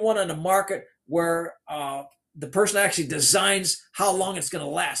only one on the market where the person actually designs how long it's going to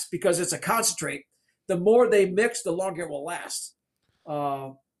last, because it's a concentrate. The more they mix, the longer it will last.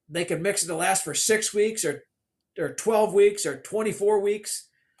 They can mix it to last for 6 weeks or 12 weeks or 24 weeks.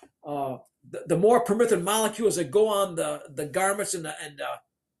 The more permethrin molecules that go on the garments and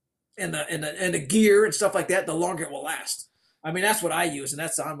the gear and stuff like that, the longer it will last. I mean, that's what I use, and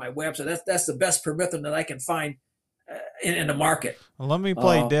that's on my website. That's the best permethrin that I can find in the market. Well, let me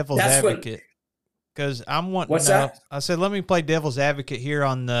play devil's advocate, because I'm wanting what's to know. That? I said, let me play devil's advocate here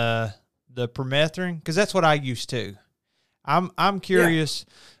on the permethrin, because that's what I use too. I'm curious,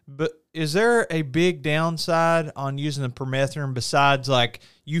 but is there a big downside on using the permethrin besides like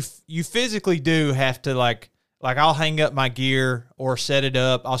you physically do have to like I'll hang up my gear or set it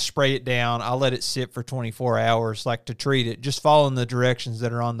up, I'll spray it down, I'll let it sit for 24 hours like to treat it, just following the directions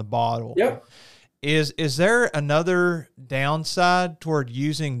that are on the bottle. Yep. Is there another downside toward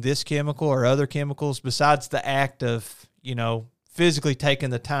using this chemical or other chemicals besides the act of, physically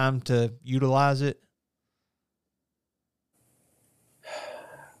taking the time to utilize it?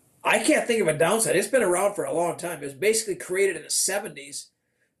 I can't think of a downside. It's been around for a long time. It was basically created in the 70s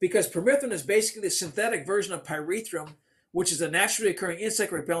because permethrin is basically the synthetic version of pyrethrum, which is a naturally occurring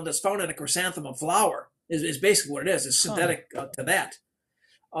insect repellent that's found in a chrysanthemum flower, is basically what it is. It's synthetic to that.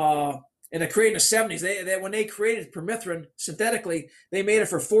 And it created in the 70s. When they created permethrin synthetically, they made it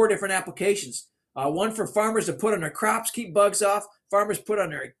for 4 different applications. One for farmers to put on their crops, keep bugs off. Farmers put on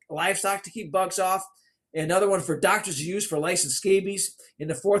their livestock to keep bugs off. Another one for doctors to use for lice and scabies. And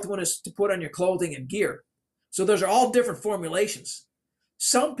the fourth one is to put on your clothing and gear. So those are all different formulations.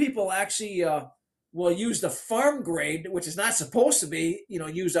 Some people actually will use the farm grade, which is not supposed to be,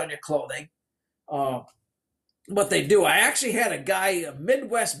 used on your clothing. But they do. I actually had a guy, a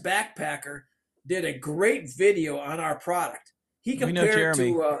Midwest backpacker, did a great video on our product. He compared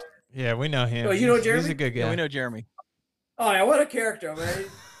to. Yeah, we know him. Oh, you know Jeremy? He's a good guy. Yeah, we know Jeremy. Oh yeah, what a character, man!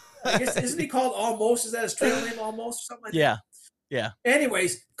 I guess isn't he called Almost? Is that his trail name, Almost, or something like that? Yeah.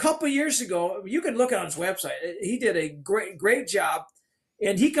 Anyways, a couple years ago, you can look on his website. He did a great job,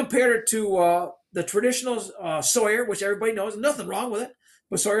 and he compared it to the traditional Sawyer, which everybody knows. Nothing wrong with it,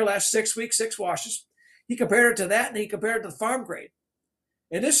 but Sawyer lasts 6 weeks, 6 washes. He compared it to that, and he compared it to the farm grade.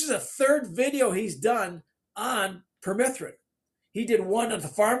 And this is the third video he's done on permethrin. He did one on the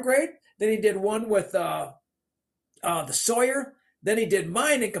farm grade, then he did one with the Sawyer, then he did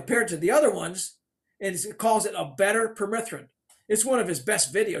mine and compared to the other ones, and he calls it a better permethrin. It's one of his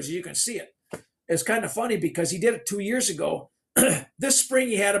best videos. You can see it. It's kind of funny because he did it 2 years ago. This spring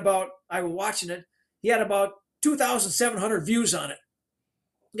he had I was watching it, he had about 2,700 views on it.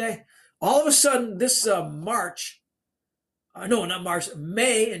 Okay. All of a sudden, this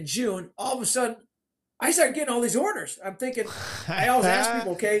May and June, all of a sudden, I started getting all these orders. I'm thinking, I always ask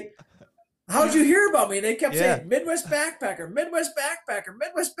people, okay, how'd you hear about me? And they kept saying, Midwest Backpacker, Midwest Backpacker,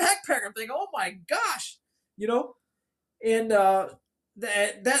 Midwest Backpacker. I'm thinking, oh my gosh, and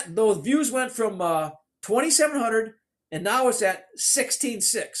those views went from 2,700 and now it's at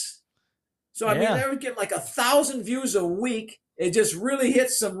 16,600. So I mean, they were getting like 1,000 views a week. It just really hit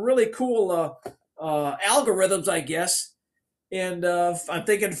some really cool algorithms, I guess. And I'm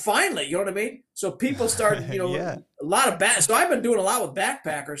thinking, finally, you know what I mean? So people started, a lot of So I've been doing a lot with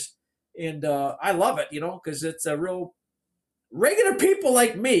backpackers, and I love it, because it's a real regular people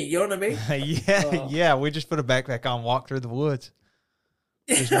like me. You know what I mean? Yeah. We just put a backpack on, walk through the woods.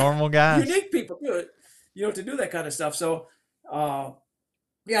 Just normal guys. Unique people do it, to do that kind of stuff. So,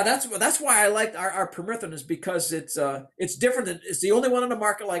 that's why I like our permethrin, is because it's different. It's the only one on the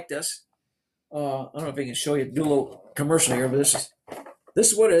market like this. I don't know if I can show you, do a little commercial here, but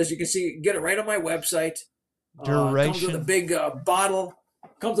this is what it is. You can see, get it right on my website. Duration. Comes with a big bottle.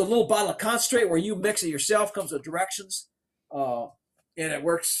 Comes with a little bottle of concentrate where you mix it yourself. Comes with directions, and it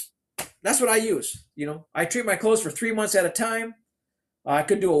works. That's what I use. I treat my clothes for 3 months at a time. I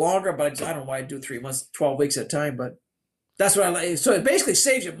could do it longer, but I don't know why I do 3 months, 12 weeks at a time. But that's what I like. So it basically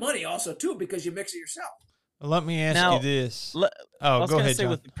saves you money also too, because you mix it yourself. Let me ask you this. I was go going to ahead, say, John.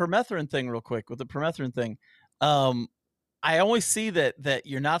 with the permethrin thing real quick, I always see that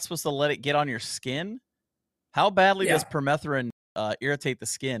you're not supposed to let it get on your skin. How badly does permethrin irritate the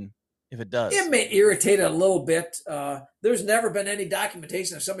skin, if it does? It may irritate it a little bit. There's never been any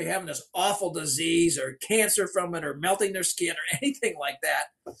documentation of somebody having this awful disease or cancer from it or melting their skin or anything like that.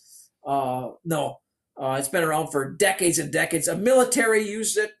 No. It's been around for decades and decades. The military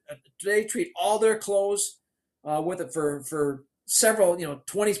used it. They treat all their clothes with it for several,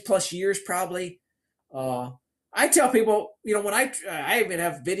 20 plus years probably. I tell people, when I even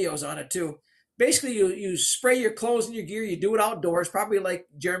have videos on it too. Basically, you spray your clothes and your gear. You do it outdoors, probably like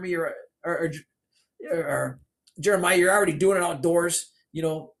Jeremy or Jeremiah. You're already doing it outdoors.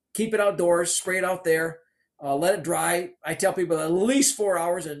 Keep it outdoors, spray it out there, let it dry. I tell people at least 4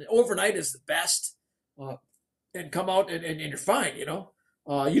 hours, and overnight is the best. And come out and you're fine. You don't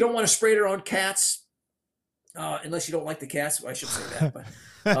want to spray it around cats, unless you don't like the cats. I should say that, but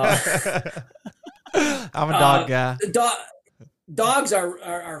I'm a dog guy. Dogs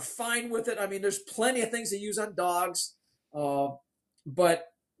are fine with it. I mean, there's plenty of things to use on dogs, but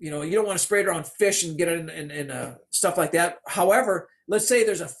you don't want to spray it around fish and get it in stuff like that. However, let's say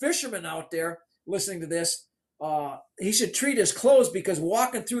there's a fisherman out there listening to this. He should treat his clothes, because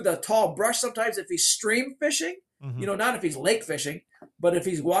walking through the tall brush, sometimes if he's stream fishing, not if he's lake fishing, but if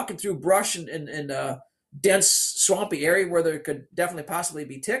he's walking through brush and dense swampy area where there could definitely possibly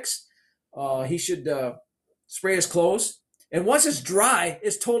be ticks, he should spray his clothes. And once it's dry,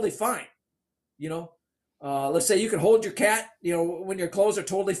 it's totally fine. Let's say you can hold your cat, when your clothes are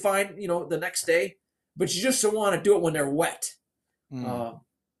totally fine, the next day, but you just don't want to do it when they're wet. Does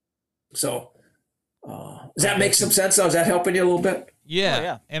that make some sense? Is that helping you a little bit? Yeah. Oh,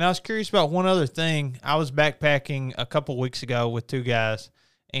 yeah. And I was curious about one other thing. I was backpacking a couple weeks ago with two guys,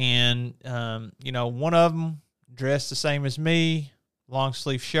 and, one of them dressed the same as me, long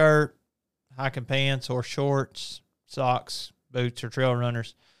sleeve shirt, hiking pants or shorts, socks, boots, or trail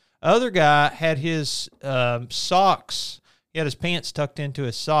runners. Other guy had his socks. He had his pants tucked into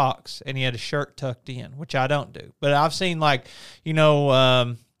his socks, and he had his shirt tucked in, which I don't do. But I've seen, like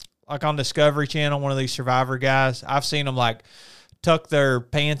on Discovery Channel, one of these Survivor guys, I've seen them tuck their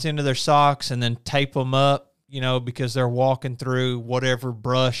pants into their socks and then tape them up, because they're walking through whatever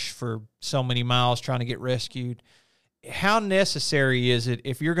brush for so many miles trying to get rescued. How necessary is it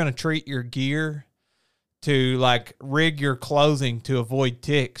if you're going to treat your gear to like rig your clothing to avoid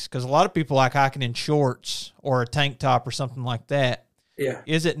ticks? Because a lot of people like hiking in shorts or a tank top or something like that. Yeah.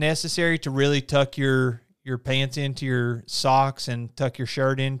 Is it necessary to really tuck your pants into your socks and tuck your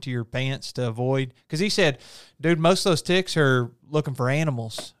shirt into your pants to avoid? Because he said, dude, most of those ticks are looking for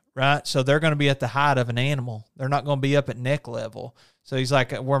animals, right? So they're going to be at the height of an animal. They're not going to be up at neck level. So he's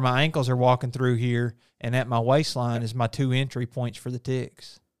like, where my ankles are walking through here and at my waistline is my 2 entry points for the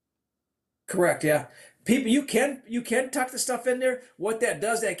ticks. Correct. Yeah. People, you can tuck the stuff in there. What that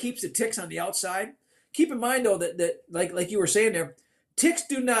does, that keeps the ticks on the outside. Keep in mind though that like you were saying there, ticks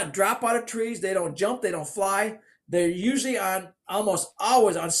do not drop out of trees. They don't jump. They don't fly. They're usually almost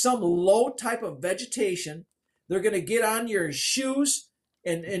always on some low type of vegetation. They're going to get on your shoes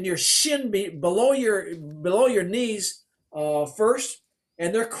and your shin below your knees first,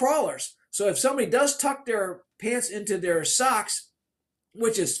 and they're crawlers. So if somebody does tuck their pants into their socks,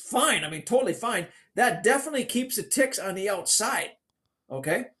 which is fine, I mean totally fine, that definitely keeps the ticks on the outside.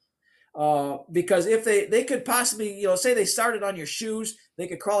 Okay. Because if they could possibly, say they started on your shoes, they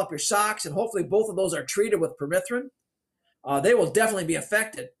could crawl up your socks, and hopefully both of those are treated with permethrin. They will definitely be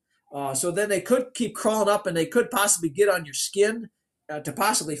affected. So then they could keep crawling up, and they could possibly get on your skin to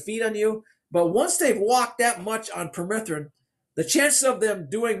possibly feed on you. But once they've walked that much on permethrin, the chances of them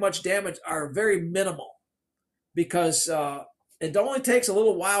doing much damage are very minimal, because it only takes a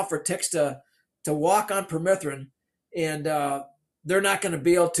little while for ticks to walk on permethrin, and they're not going to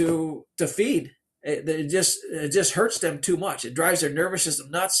be able to feed. It just hurts them too much. It drives their nervous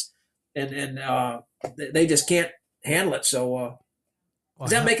system nuts, and they just can't handle it. So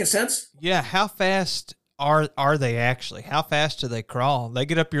is that making sense? Yeah. How fast are they actually? How fast do they crawl? They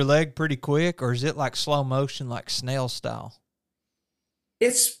get up your leg pretty quick, or is it like slow motion, like snail style?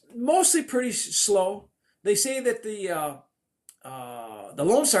 It's mostly pretty slow. They say that the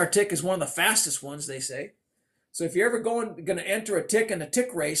Lone Star tick is one of the fastest ones, they say. So if you're ever going to enter a tick in a tick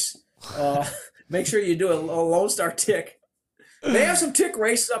race, make sure you do a Lone Star tick. They have some tick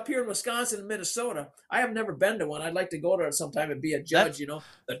races up here in Wisconsin and Minnesota. I have never been to one. I'd like to go to it sometime and be a judge.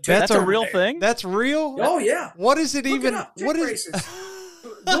 That's a real thing. That's real. Oh yeah. What is it? Look even? it up. Tick What is? races.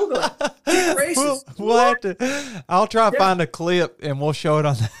 Google it. Tick races. We'll have to. I'll try to find a clip and we'll show it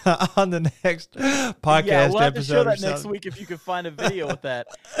on the next podcast Yeah, we'll have to episode. show that next week if you can find a video with that.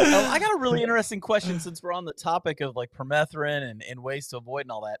 I got a really interesting question since we're on the topic of like permethrin and ways to avoid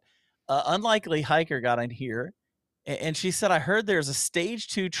and all that. Unlikely Hiker got in here, and she said, I heard there's a stage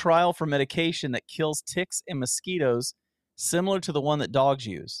 2 trial for medication that kills ticks and mosquitoes similar to the one that dogs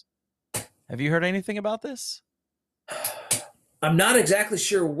use. Have you heard anything about this? I'm not exactly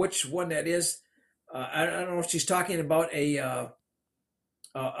sure which one that is. I don't know if she's talking about a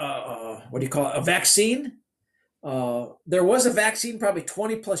what do you call it? A vaccine. There was a vaccine probably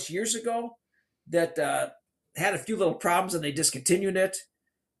 20 plus years ago that had a few little problems, and they discontinued it.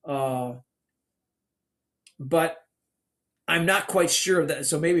 But I'm not quite sure of that.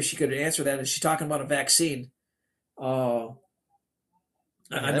 So maybe she could answer that. Is she talking about a vaccine? I'm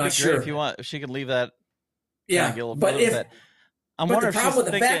not sure. If you want, if she could leave that. Yeah, but if I'm wondering if she's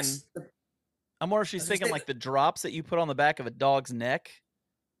thinking. I'm wondering if she's thinking like the drops that you put on the back of a dog's neck,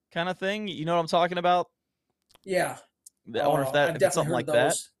 kind of thing. You know what I'm talking about? Yeah. I wonder if it's something like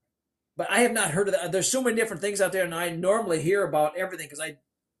that. But I have not heard of that. There's so many different things out there, and I normally hear about everything because I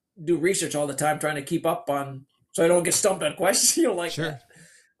do research all the time, trying to keep up on, so I don't get stumped on questions, like sure.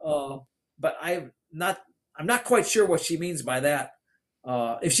 that. But I'm not quite sure what she means by that.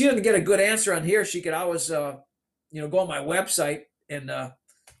 If she doesn't get a good answer on here, she could always, go on my website and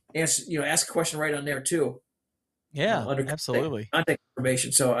ask a question right on there too. Yeah, absolutely. Contact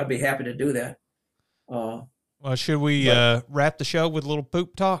information. So I'd be happy to do that. Well, should we wrap the show with a little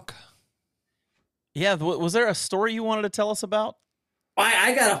poop talk? Yeah. Was there a story you wanted to tell us about?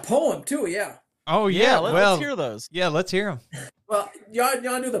 I got a poem too. Yeah. Oh yeah. Let's hear those. Yeah, let's hear them. Well,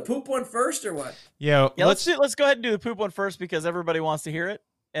 y'all do the poop one first or what? Yeah. Let's go ahead and do the poop one first because everybody wants to hear it,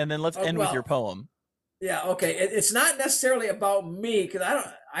 and then let's end with your poem. Yeah. Okay. It's not necessarily about me because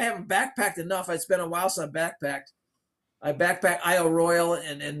I haven't backpacked enough. It's been a while since I backpacked. I backpacked Isle Royale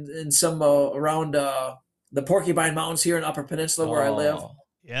and some around the Porcupine Mountains here in Upper Peninsula where I live.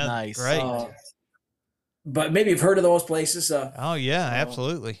 Yeah, nice, great. But maybe you've heard of those places. Oh yeah,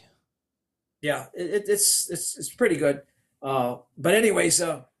 absolutely. Yeah, it's pretty good. But anyways,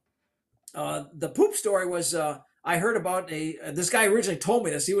 the poop story was I heard about this guy originally told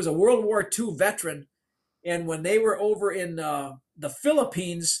me this. He was a World War II veteran, and when they were over in the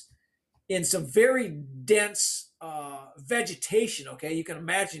Philippines in some very dense vegetation. Okay, you can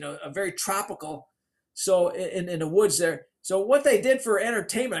imagine a very tropical. So in the woods there. So what they did for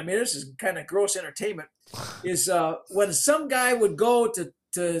entertainment, I mean, this is kind of gross entertainment, is when some guy would go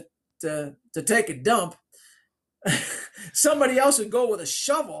to take a dump, somebody else would go with a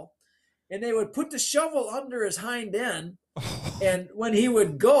shovel, and they would put the shovel under his hind end, and when he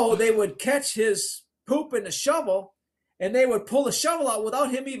would go, they would catch his poop in the shovel, and they would pull the shovel out without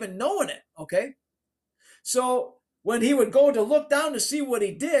him even knowing it. Okay, so when he would go to look down to see what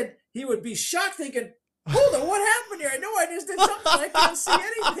he did, he would be shocked, thinking, hold on, what happened here? I know I just did something. I can't see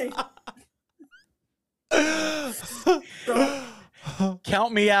anything. So,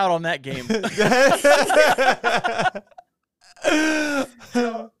 count me out on that game.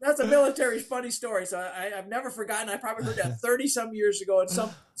 So that's a military funny story. So I've never forgotten. I probably heard that 30-some years ago, and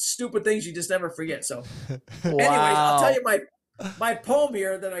some stupid things you just never forget. So anyways, I'll tell you my poem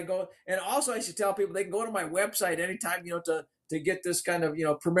here that I go, and also I should tell people they can go to my website anytime, to get this kind of,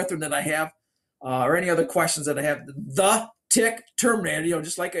 permethrin that I have. Or any other questions that I have, the Tick Terminator,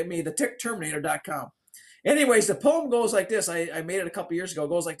 just like me, the tickterminator.com. Anyways, the poem goes like this. I made it a couple years ago. It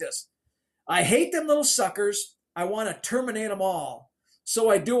goes like this. I hate them little suckers. I want to terminate them all.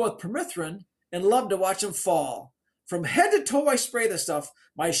 So I do it with permethrin and love to watch them fall. From head to toe, I spray the stuff.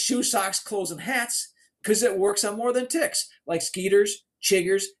 My shoe, socks, clothes, and hats, because it works on more than ticks, like skeeters,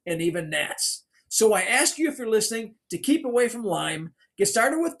 chiggers, and even gnats. So I ask you, if you're listening, to keep away from Lyme. Get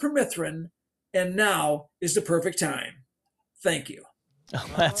started with permethrin. And now is the perfect time. Thank you. Oh,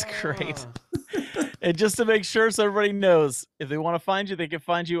 that's great. And just to make sure so everybody knows, if they want to find you, they can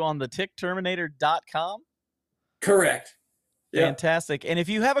find you on the tickterminator.com. Correct. Fantastic. And if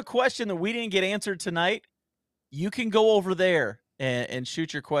you have a question that we didn't get answered tonight, you can go over there and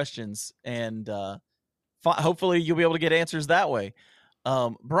shoot your questions. And hopefully you'll be able to get answers that way.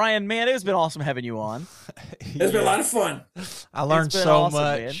 Brian, man, it's been awesome having you on. It's been a lot of fun. I learned so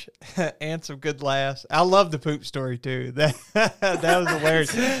much and some good laughs. I love the poop story too. That was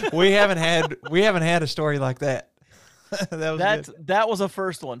hilarious. We haven't had a story like that. That was a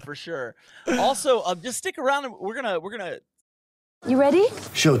first one for sure. Also, just stick around. We're gonna. You ready?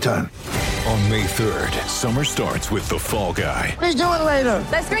 Showtime. On May 3rd, summer starts with The Fall Guy. Let's do it later.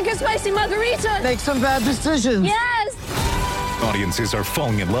 Let's drink a spicy margarita. Make some bad decisions. Yes. Audiences are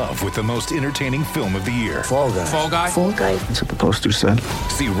falling in love with the most entertaining film of the year. Fall Guy. Fall Guy? Fall Guy. That's what the poster said.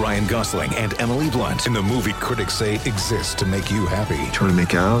 See Ryan Gosling and Emily Blunt in the movie critics say exists to make you happy. Trying to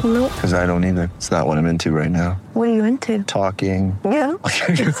make it out? Nope. Because I don't either. It's not what I'm into right now. What are you into? Talking. Yeah.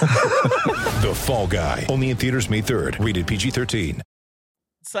 The Fall Guy. Only in theaters May 3rd. Rated PG-13.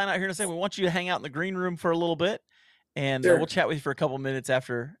 Sign out here and say we want you to hang out in the green room for a little bit. And Sure. we'll chat with you for a couple minutes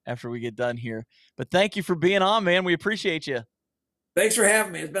after we get done here. But thank you for being on, man. We appreciate you. Thanks for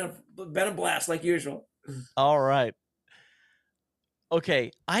having me. It's been a blast, like usual. All right.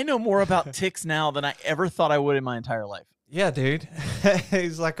 Okay, I know more about ticks now than I ever thought I would in my entire life. Yeah, dude.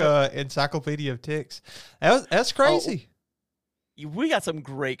 He's like a encyclopedia of ticks. That's crazy. We got some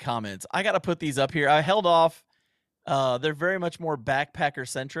great comments. I got to put these up here. I held off. They're very much more backpacker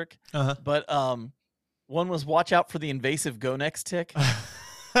centric. Uh-huh. But one was watch out for the invasive Gonex tick.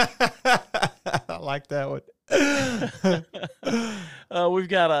 I like that one. We've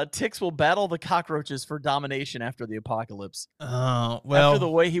got ticks will battle the cockroaches for domination after the apocalypse. Oh, well. After the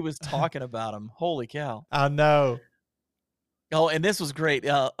way he was talking about them. Holy cow. I know. Oh, and this was great.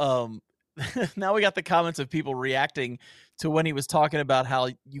 Now we got the comments of people reacting to when he was talking about how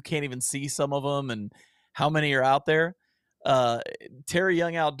you can't even see some of them and how many are out there. Terry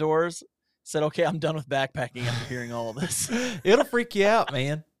Young Outdoors said, okay, I'm done with backpacking after hearing all of this. It'll freak you out,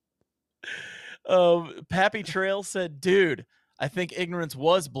 man. Pappy Trail said, dude, I think ignorance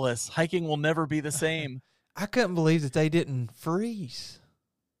was bliss. Hiking will never be the same. I couldn't believe that they didn't freeze.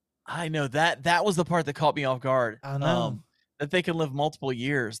 I know that was the part that caught me off guard. I know. That they can live multiple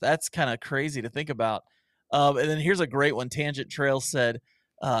years. That's kind of crazy to think about. And then here's a great one. Tangent Trail said,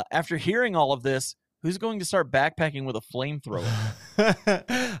 after hearing all of this, who's going to start backpacking with a flamethrower?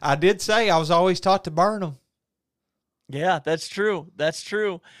 I did say I was always taught to burn them. Yeah, that's true. That's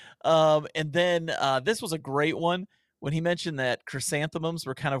true. And then this was a great one when he mentioned that chrysanthemums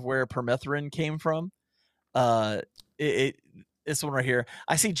were kind of where permethrin came from. This one right here.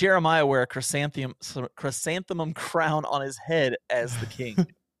 I see Jeremiah wear a chrysanthemum crown on his head as the king.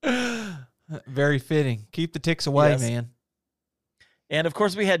 Very fitting. Keep the ticks away, Yes. man. And of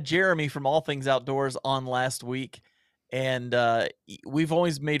course, we had Jeremy from All Things Outdoors on last week. And we've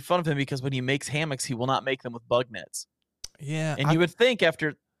always made fun of him because when he makes hammocks, he will not make them with bug nets. Yeah. And you would think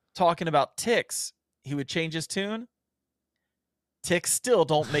after talking about ticks, he would change his tune. ticks still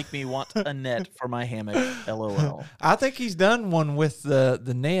don't make me want a net for my hammock. LOL. I think he's done one with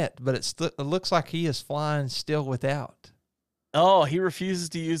the net, but it looks like he is flying still without. Oh, he refuses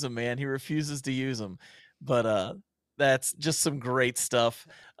to use them, man. He refuses to use them. But that's just some great stuff.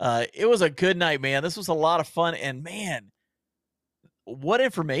 It was a good night, man. This was a lot of fun, and man, what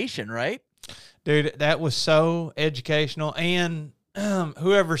information, right? Dude, that was so educational. And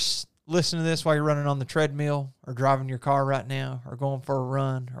whoever's listening to this while you're running on the treadmill or driving your car right now or going for a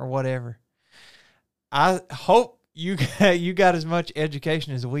run or whatever, I hope you got as much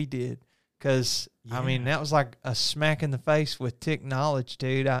education as we did, because, I mean, that was like a smack in the face with tick knowledge,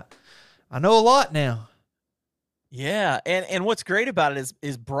 dude. I know a lot now. Yeah, and what's great about it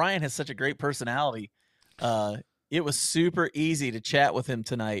is Brian has such a great personality. It was super easy to chat with him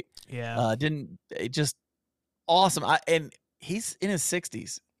tonight. Yeah. Just awesome. And he's in his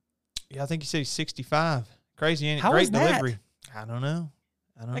 60s. Yeah, I think you said he's 65. Crazy, ain't it? How Great is that? delivery. I don't know.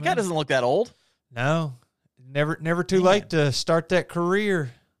 That guy doesn't look that old. No. Never too late to start that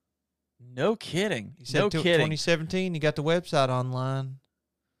career. No kidding. He said No till kidding. 2017, he got the website online.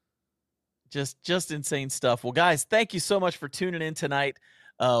 Just insane stuff. Well, guys, thank you so much for tuning in tonight.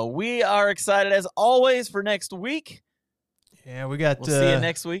 We are excited, as always, for next week. Yeah, we'll see you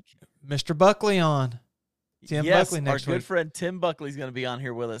next week. Mr. Buckley on. Tim Buckley next our week. good friend Tim Buckley is going to be on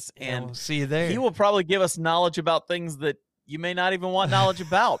here with us. Yeah, and we'll see you there. He will probably give us knowledge about things that you may not even want knowledge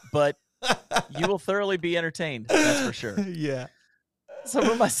about, but you will thoroughly be entertained. That's for sure. Yeah. So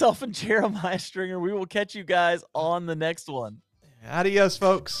for myself and Jeremiah Stringer, we will catch you guys on the next one. Adios,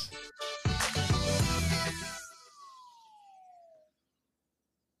 folks.